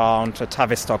walking around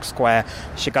Tavistock Square,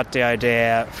 she got the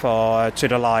idea to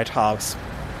the lighthouse.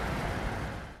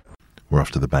 We're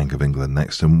off to the Bank of England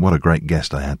next, and what a great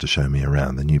guest I had to show me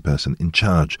around, the new person in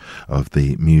charge of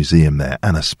the museum there,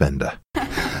 Anna Spender.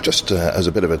 Just as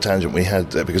a bit of a tangent, we had,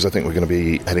 because I think we're going to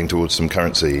be heading towards some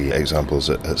currency examples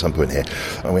at some point here,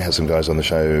 and we had some guys on the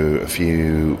show a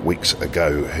few weeks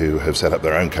ago who have set up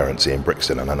their own currency in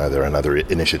Brixton, and I know there are other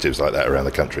initiatives like that around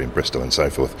the country, in Bristol and so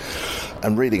forth.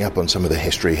 And reading up on some of the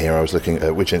history here, I was looking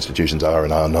at which institutions are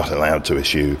and are not allowed to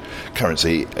issue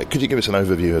currency. Could you give us an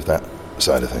overview of that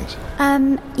side of things?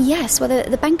 Yes, well,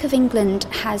 the Bank of England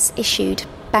has issued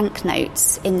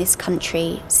banknotes in this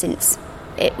country since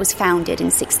it was founded in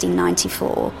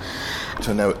 1694.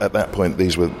 So now, at that point,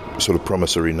 these were sort of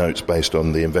promissory notes based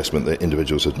on the investment that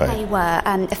individuals had made? They were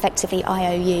effectively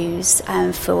IOUs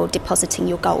for depositing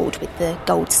your gold with the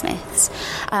goldsmiths.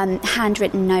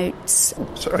 Handwritten notes.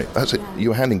 Sorry, that's it. You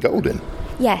were handing gold in?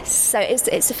 Yes, so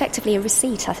it's effectively a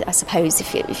receipt, I suppose,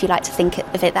 if you like to think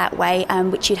of it that way,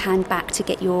 which you'd hand back to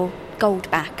get your gold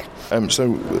back.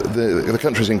 So the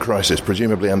country's in crisis,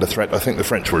 presumably under threat. I think the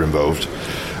French were involved.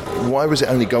 Why was it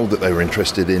only gold that they were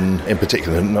interested in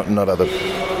particular, not other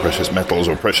precious metals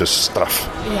or precious stuff?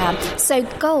 Yeah, so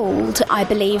gold, I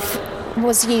believe,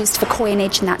 was used for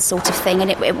coinage and that sort of thing, and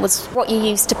it was what you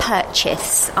used to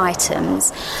purchase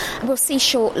items. We'll see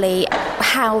shortly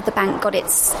how the bank got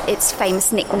its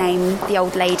famous nickname, the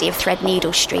Old Lady of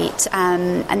Threadneedle Street,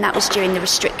 and that was during the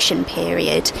restriction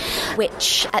period,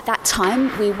 which at that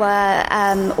time we were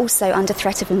also under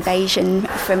threat of invasion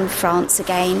from France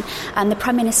again, and the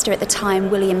Prime Minister at the time,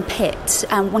 William Pitt,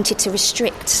 wanted to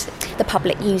restrict the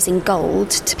public using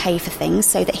gold to pay for things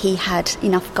so that he had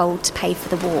enough gold to pay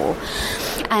for the war.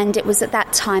 And it was at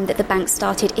that time that the bank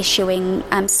started issuing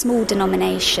small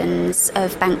denominations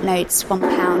of banknotes,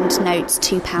 £1 notes,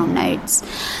 £2 notes,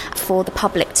 for the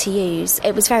public to use.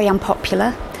 It was very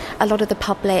unpopular. A lot of the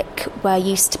public were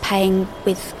used to paying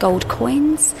with gold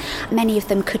coins. Many of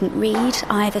them couldn't read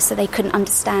either, so they couldn't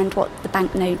understand what the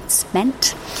banknotes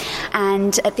meant.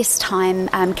 And at this time,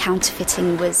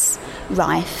 counterfeiting was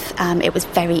rife. It was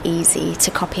very easy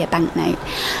to copy a banknote.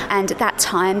 And at that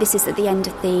time, this is at the end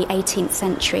of the 18th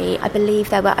century, I believe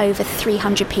there were over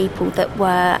 300 people that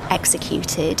were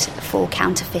executed for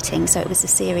counterfeiting, so it was a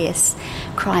serious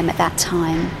crime at that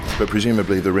time. But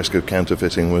presumably the risk of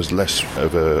counterfeiting was less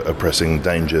of a pressing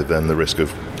danger than the risk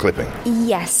of clipping?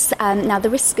 Yes. Now, the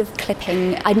risk of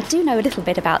clipping, I do know a little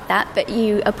bit about that, but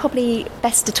you are probably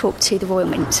best to talk to the Royal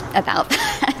Mint about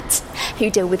that, who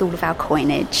deal with all of our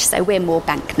coinage. So we're more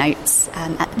banknotes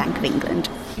at the Bank of England.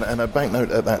 And a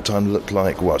banknote at that time looked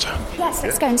like what? Yes,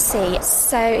 let's go and see.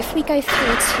 So if we go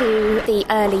through to the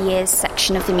early years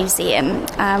section of the museum,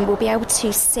 we'll be able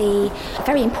to see a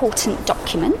very important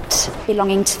document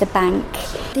belonging to the bank.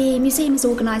 The museum is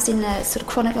organised in a sort of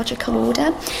chronological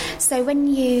order. So when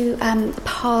you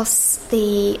pass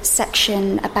the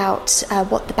section about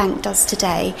what the bank does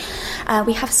today,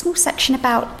 we have a small section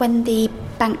about when the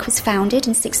bank was founded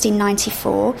in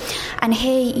 1694, and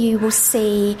here you will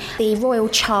see the royal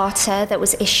charter that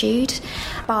was issued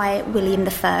by William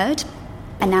III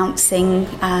announcing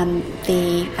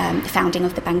the founding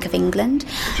of the Bank of England.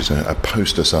 Which is a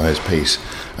poster-sized piece,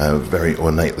 very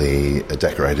ornately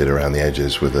decorated around the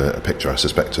edges with a picture, I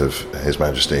suspect, of His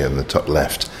Majesty in the top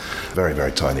left. Very,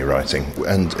 very tiny writing,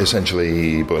 and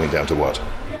essentially boiling down to what?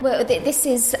 Well, this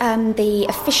is the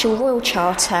official royal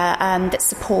charter that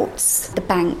supports the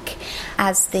bank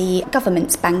as the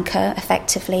government's banker,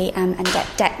 effectively, and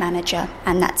debt manager.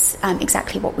 And that's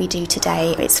exactly what we do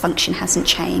today. Its function hasn't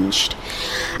changed.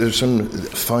 There's some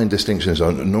fine distinctions.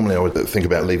 Normally I would think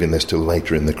about leaving this till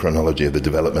later in the chronology of the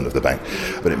development of the bank,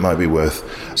 but it might be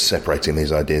worth separating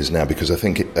these ideas now, because I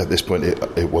think at this point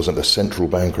it wasn't a central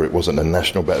bank or it wasn't a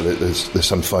national bank. There's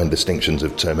some fine distinctions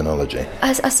of terminology.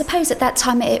 I suppose at that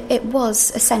time it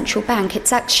was a central bank.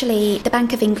 It's actually, the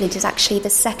Bank of England is actually the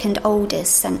second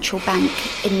oldest central bank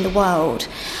in the world.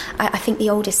 I think the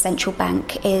oldest central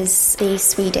bank is the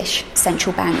Swedish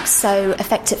central bank. So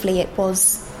effectively it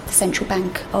was the Central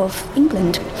Bank of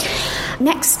England.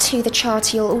 Next to the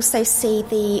charter, you'll also see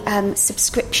the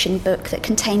subscription book that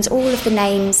contains all of the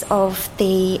names of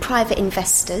the private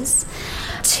investors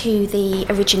to the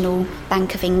original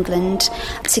Bank of England,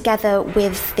 together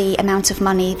with the amount of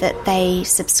money that they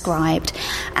subscribed.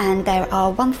 And there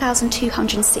are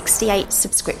 1,268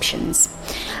 subscriptions.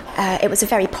 It was a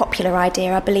very popular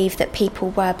idea. I believe that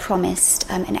people were promised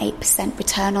an 8%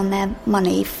 return on their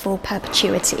money for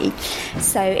perpetuity.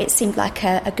 So it seemed like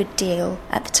a good deal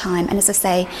at the time. And as I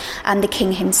say, the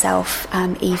King himself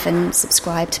even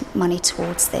subscribed money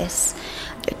towards this.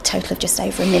 A total of just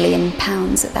over £1 million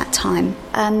at that time.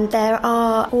 There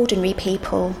are ordinary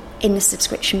people in the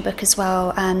subscription book as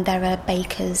well, there are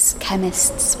bakers,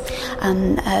 chemists,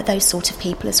 those sort of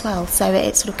people as well. So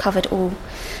it sort of covered all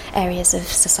areas of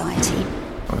society.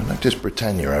 I noticed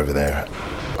Britannia over there.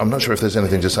 I'm not sure if there's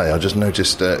anything to say. I just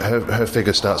noticed her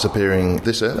figure starts appearing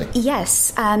this early.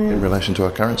 Yes. In relation to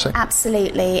our currency?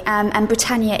 Absolutely. And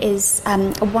Britannia is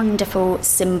a wonderful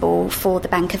symbol for the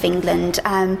Bank of England.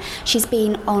 She's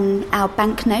been on our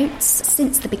banknotes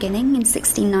since the beginning in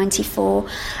 1694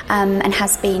 and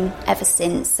has been ever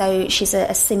since. So she's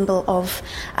a symbol of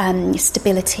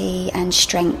stability and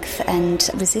strength and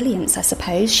resilience, I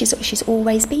suppose. She's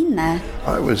always been there.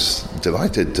 I was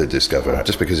delighted to discover,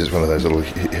 just because it's one of those little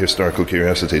historical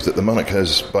curiosities, that the monarch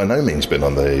has by no means been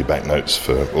on the banknotes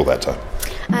for all that time.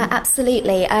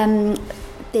 Absolutely.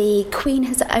 The Queen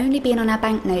has only been on our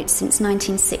banknotes since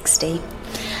 1960,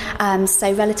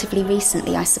 so relatively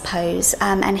recently, I suppose,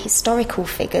 and historical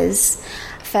figures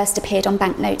first appeared on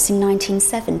banknotes in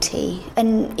 1970,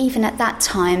 and even at that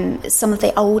time some of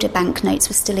the older banknotes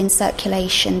were still in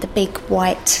circulation. The big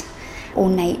white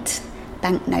ornate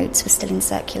banknotes were still in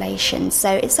circulation, so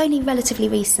it's only relatively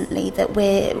recently that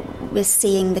we're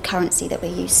seeing the currency that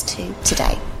we're used to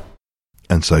today.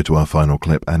 And so to our final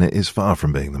clip, and it is far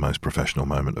from being the most professional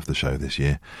moment of the show this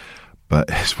year, but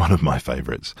it's one of my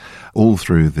favourites. All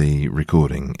through the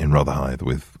recording in Rotherhithe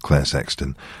with Claire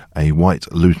Sexton, a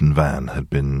white Luton van had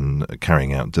been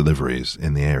carrying out deliveries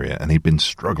in the area, and he'd been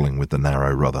struggling with the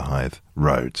narrow Rotherhithe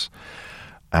roads.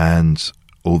 And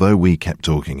although we kept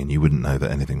talking and you wouldn't know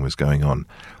that anything was going on,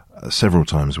 several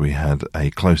times we had a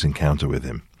close encounter with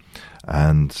him.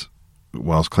 And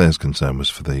whilst Claire's concern was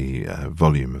for the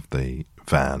volume of the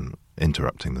van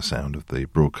interrupting the sound of the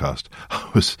broadcast,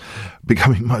 I was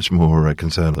becoming much more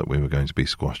concerned that we were going to be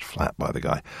squashed flat by the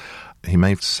guy. He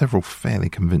made several fairly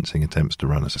convincing attempts to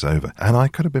run us over, and I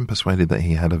could have been persuaded that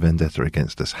he had a vendetta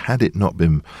against us, had it not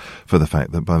been for the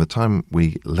fact that by the time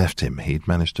we left him, he'd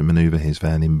managed to manoeuvre his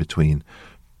van in between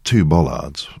two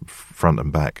bollards, front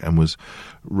and back, and was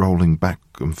rolling back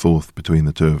and forth between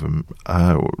the two of them,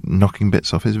 knocking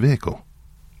bits off his vehicle.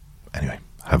 Anyway,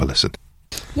 have a listen.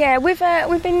 Yeah, we've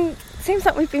been. Seems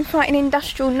like we've been fighting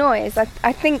industrial noise.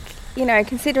 I think, you know,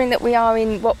 considering that we are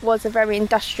in what was a very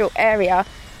industrial area,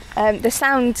 the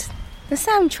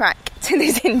soundtrack to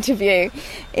this interview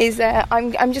is.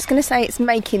 I'm just going to say it's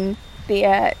making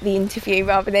the interview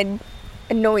rather than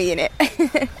annoying it.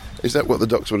 Is that what the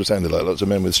docks would have sounded like? Lots of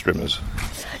men with strimmers?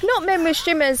 Not men with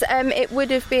strimmers. It would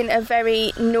have been a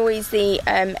very noisy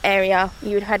area.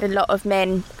 You would have had a lot of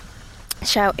men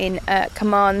shouting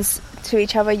commands to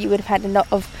each other. You would have had a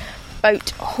lot of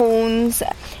boat horns.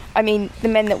 I mean, the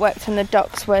men that worked on the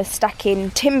docks were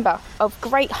stacking timber of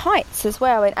great heights as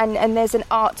well. And there's an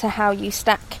art to how you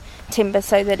stack timber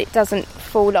so that it doesn't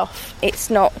fall off. It's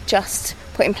not just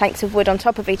putting planks of wood on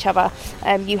top of each other.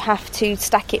 You have to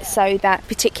stack it so that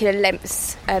particular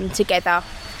lengths together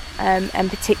and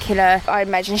particular, I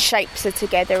imagine, shapes are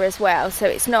together as well. So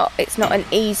it's not an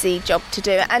easy job to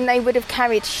do. And they would have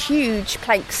carried huge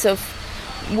planks of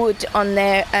wood on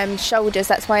their shoulders.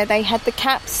 That's why they had the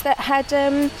caps that had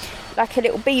like a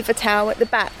little beaver tail at the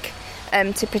back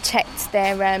to protect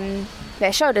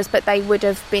their shoulders, but they would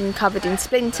have been covered in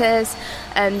splinters.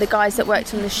 The guys that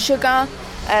worked on the sugar,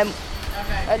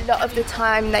 a lot of the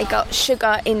time they got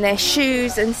sugar in their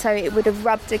shoes, and so it would have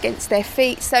rubbed against their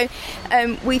feet. So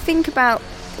we think about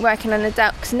working on the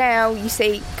docks now, you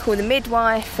see Call the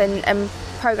Midwife and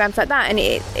programmes like that, and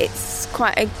it's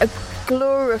quite a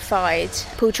glorified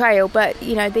portrayal, but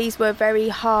you know, these were very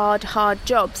hard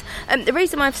jobs. The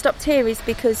reason I've stopped here is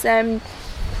because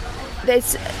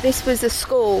this was a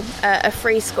school, a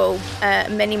free school,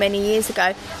 many years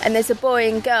ago, and there's a boy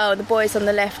and girl. The boy's on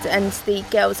the left and the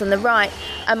girl's on the right,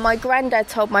 and my granddad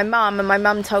told my mum and my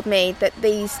mum told me that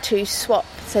these two swap,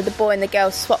 so the boy and the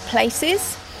girl swap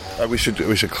places. We should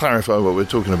clarify what we're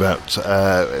talking about,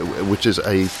 which is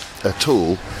a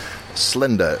tall,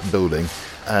 slender building,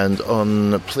 and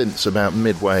on plinths about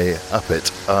midway up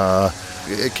it are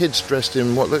kids dressed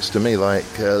in what looks to me like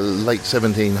late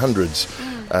 1700s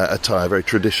attire, very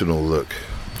traditional look.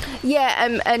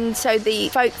 Yeah, and so the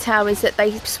folk tale is that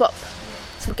they swap,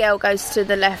 so the girl goes to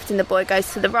the left and the boy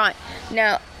goes to the right.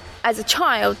 Now, as a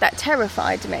child, that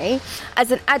terrified me.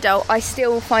 As an adult, I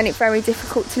still find it very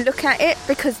difficult to look at it,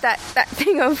 because that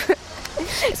thing of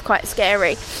it's quite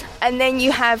scary. And then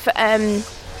you have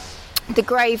the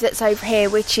grave that's over here,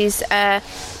 which is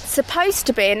supposed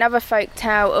to be another folk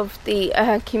tale of the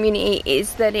community,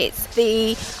 is that it's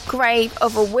the grave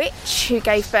of a witch who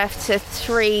gave birth to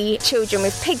 3 children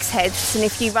with pigs' heads, and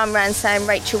if you run around saying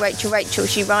Rachel, Rachel, Rachel,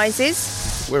 she rises.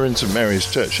 We're in St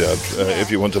Mary's churchyard, if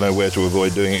you want to know where to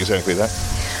avoid doing exactly that.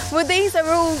 Well, these are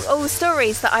all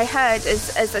stories that I heard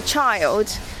as a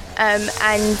child,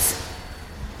 and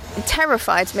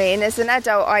terrified me. And as an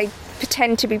adult, I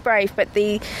pretend to be brave, but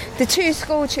the two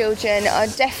school children are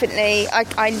definitely,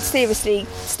 I seriously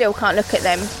still can't look at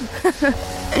them.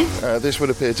 This would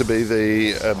appear to be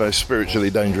the most spiritually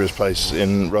dangerous place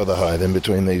in Rotherhithe, in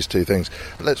between these two things.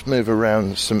 Let's move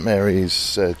around St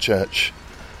Mary's Church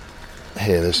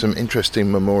here. There's some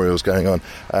interesting memorials going on.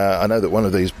 I know that one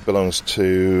of these belongs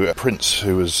to a prince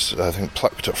who was, I think,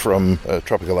 plucked from a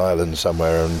tropical island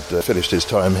somewhere and finished his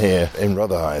time here in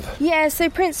Rotherhithe. Yeah, so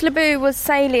Prince Lebu was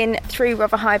sailing through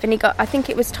Rotherhithe and he got, I think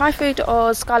it was typhoid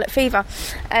or scarlet fever,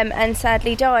 and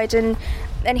sadly died.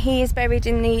 And he is buried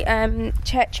in the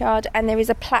churchyard, and there is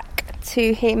a plaque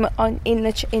to him in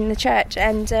the church,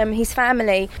 and his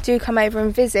family do come over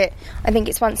and visit. I think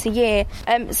it's once a year.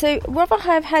 So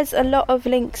Rotherhithe has a lot of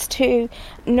links to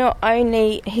not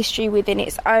only history within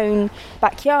its own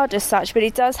backyard as such, but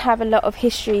it does have a lot of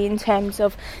history in terms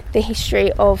of the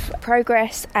history of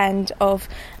progress and of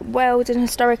world and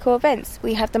historical events.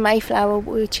 We have the Mayflower,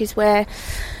 which is where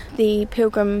the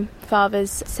Pilgrim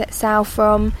Fathers set sail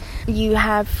from. You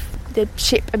have the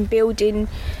ship and building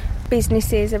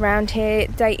businesses around here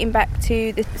dating back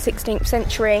to the 16th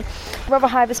century.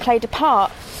 Rotherhithe has played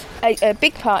a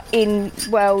big part in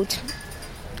world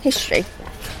history.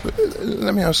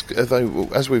 Let me ask, though,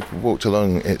 as we've walked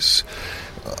along, it's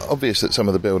obvious that some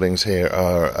of the buildings here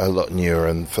are a lot newer,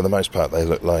 and for the most part they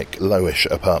look like lowish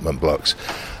apartment blocks.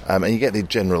 And you get the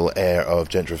general air of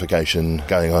gentrification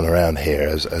going on around here,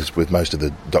 as with most of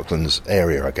the Docklands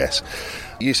area, I guess.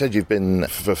 You said you've been,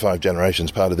 for 5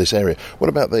 generations, part of this area. What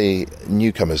about the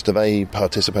newcomers? Do they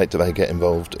participate? Do they get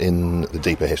involved in the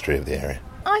deeper history of the area?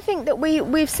 I think that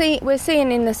we're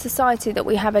seeing in the society that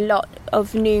we have a lot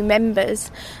of new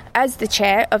members. As the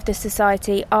chair of the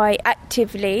society, I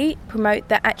actively promote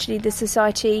that actually the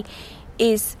society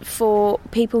is for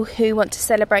people who want to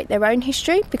celebrate their own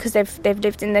history, because they've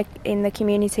lived in the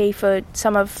community for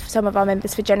some of our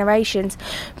members for generations.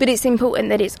 But it's important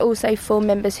that it's also for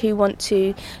members who want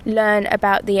to learn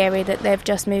about the area that they've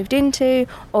just moved into,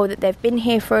 or that they've been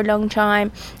here for a long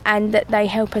time, and that they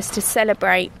help us to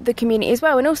celebrate the community as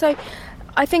well. And also,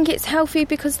 I think it's healthy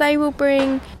because they will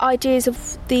bring ideas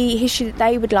of the history that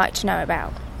they would like to know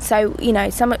about. So, you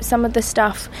know, some of the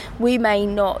stuff we may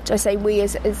not, I say we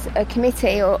as a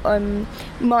committee, or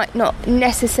might not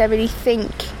necessarily think,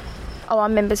 oh, our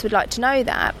members would like to know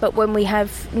that. But when we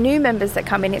have new members that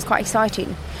come in, it's quite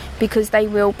exciting because they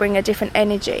will bring a different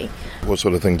energy. What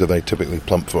sort of thing do they typically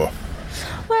plump for?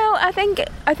 Well, I think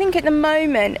at the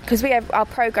moment, because we have our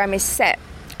programme is set,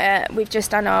 we've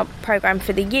just done our programme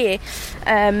for the year.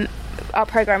 Our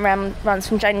programme runs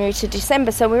from January to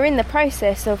December, so we're in the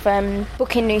process of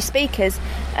booking new speakers,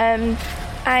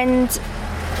 and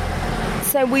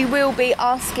so we will be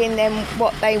asking them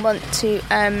what they want to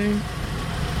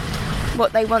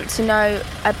know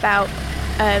about.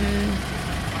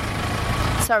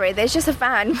 Sorry, there's just a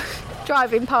van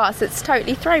driving past that's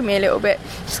totally thrown me a little bit,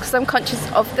 just because I'm conscious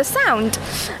of the sound.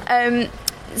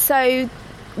 So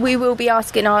we will be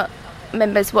asking our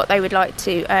members what they would like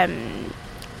to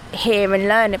hear and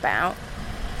learn about.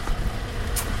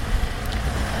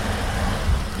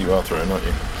 You are throwing, aren't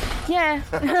you? Yeah.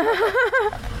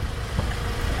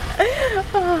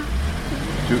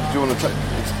 do you want to take?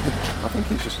 I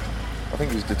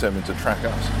think he's determined to track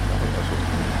us. I think that's what.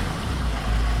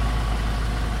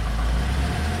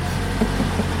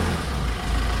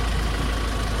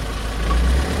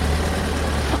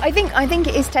 I think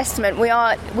it is testament. We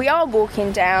are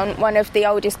walking down one of the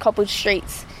oldest cobbled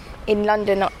streets in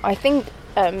London, I think,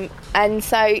 and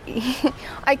so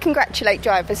I congratulate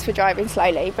drivers for driving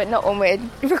slowly, but not when we're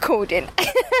recording.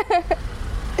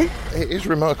 It is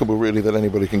remarkable, really, that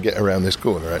anybody can get around this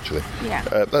corner, actually. Yeah.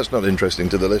 That's not interesting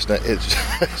to the listener.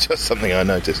 It's just something I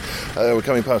noticed. We're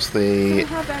coming past the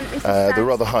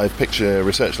Rotherhithe Picture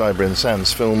Research Library and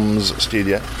Sands Films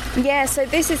Studio. Yeah, so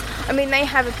this is, they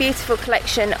have a beautiful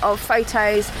collection of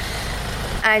photos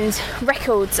and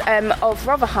records of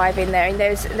Rotherhithe in there, and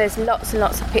there's lots and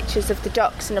lots of pictures of the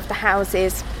docks and of the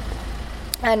houses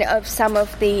and of some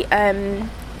of the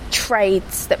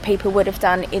trades that people would have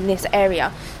done in this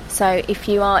area. So if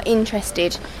you are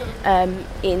interested in,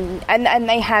 and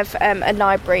they have a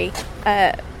library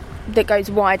that goes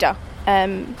wider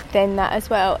than that as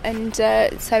well, and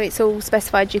so it's all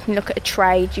specified. You can look at a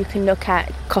trade, you can look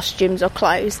at costumes or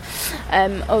clothes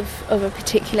of a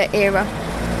particular era.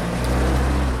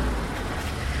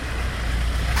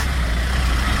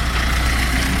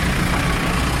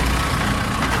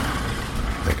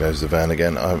 There goes the van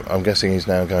again. I'm guessing he's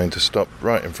now going to stop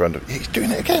right in front of... He's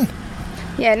doing it again.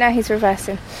 Yeah, now he's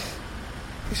reversing.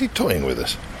 Is he toying with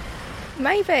us?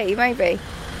 Maybe.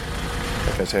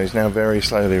 Okay, so he's now very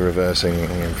slowly reversing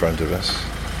in front of us.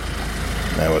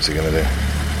 Now what's he going to do?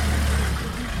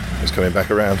 He's coming back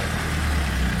around.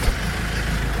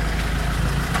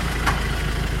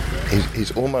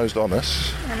 He's almost on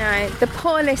us. I know. The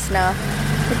poor listener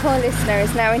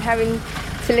is now having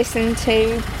to listen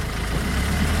to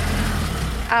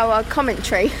our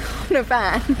commentary on a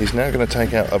van. He's now going to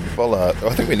take out a bollard.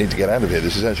 I think we need to get out of here.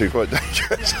 This is actually quite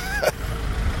dangerous.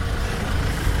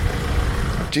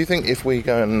 Do you think if we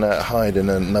go and hide in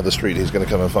another street, he's going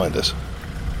to come and find us?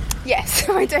 Yes,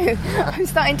 I do. I'm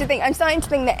starting to think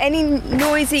that any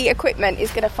noisy equipment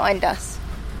is going to find us.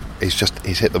 He's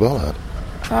hit the bollard.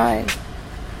 Right.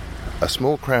 A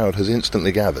small crowd has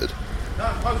instantly gathered. No,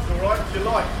 post all right, it's your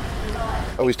light.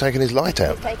 Oh, he's taken his light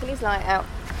out. He's taken his light out.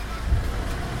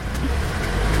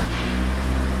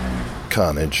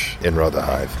 Carnage in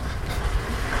Rotherhithe.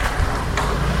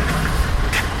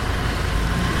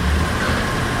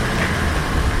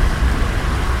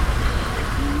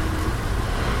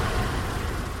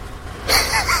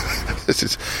 This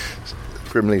is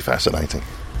grimly fascinating.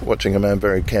 Watching a man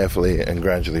very carefully and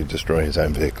gradually destroy his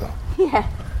own vehicle. Yeah.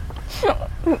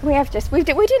 We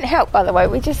didn't help, by the way.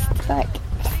 We just,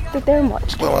 stood there and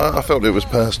watched. Well, I felt it was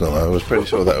personal. I was pretty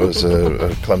sure that was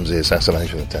a clumsy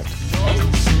assassination attempt.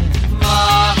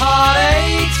 My heart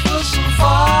aches for some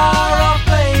far-off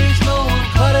place. No one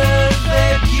could have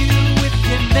left you with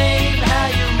your name, how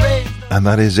you raised. And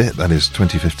that is it. That is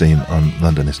 2015 on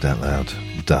Londonist Out Loud.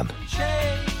 Done.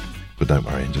 But don't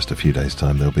worry, in just a few days'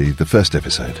 time there'll be the first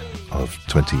episode of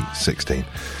 2016.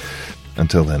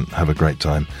 Until then, have a great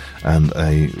time and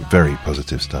a very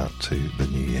positive start to the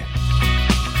new year.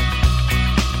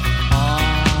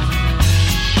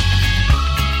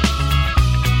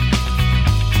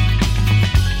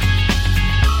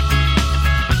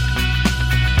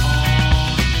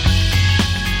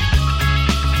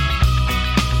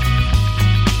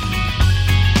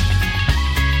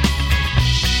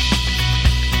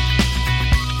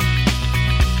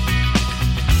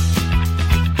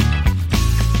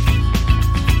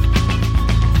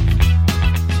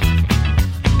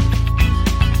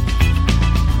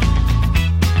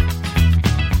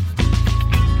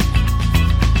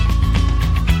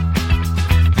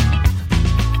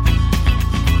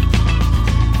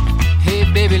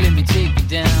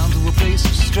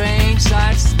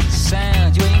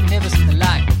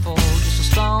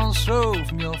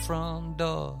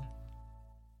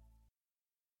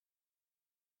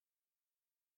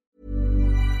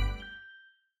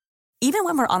 Even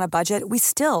when we're on a budget, we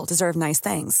still deserve nice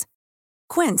things.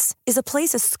 Quince is a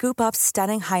place to scoop up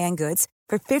stunning high-end goods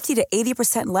for 50 to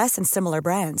 80% less than similar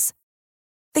brands.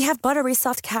 They have buttery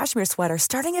soft cashmere sweaters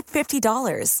starting at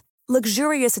 $50,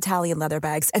 luxurious Italian leather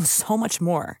bags, and so much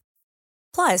more.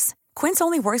 Plus, Quince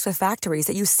only works with factories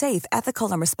that use safe,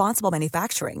 ethical, and responsible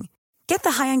manufacturing. Get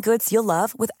the high-end goods you'll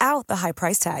love without the high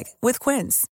price tag with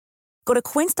Quince. Go to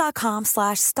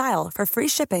quince.com/style for free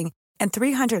shipping and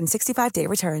 365-day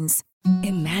returns.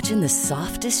 Imagine the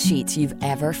softest sheets you've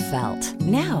ever felt.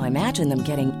 Now imagine them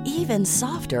getting even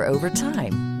softer over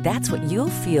time. That's what you'll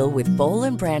feel with Boll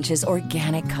 & Branch's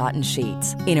organic cotton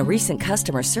sheets. In a recent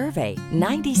customer survey,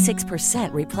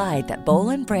 96% replied that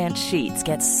Boll & Branch sheets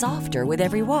get softer with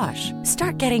every wash.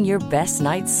 Start getting your best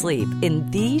night's sleep in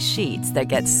these sheets that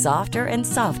get softer and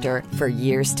softer for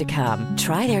years to come.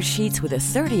 Try their sheets with a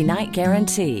 30-night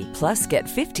guarantee. Plus, get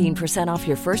 15% off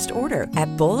your first order at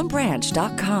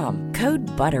bollandbranch.com. Code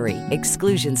BUTTERY.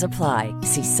 Exclusions apply.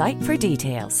 See site for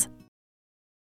details.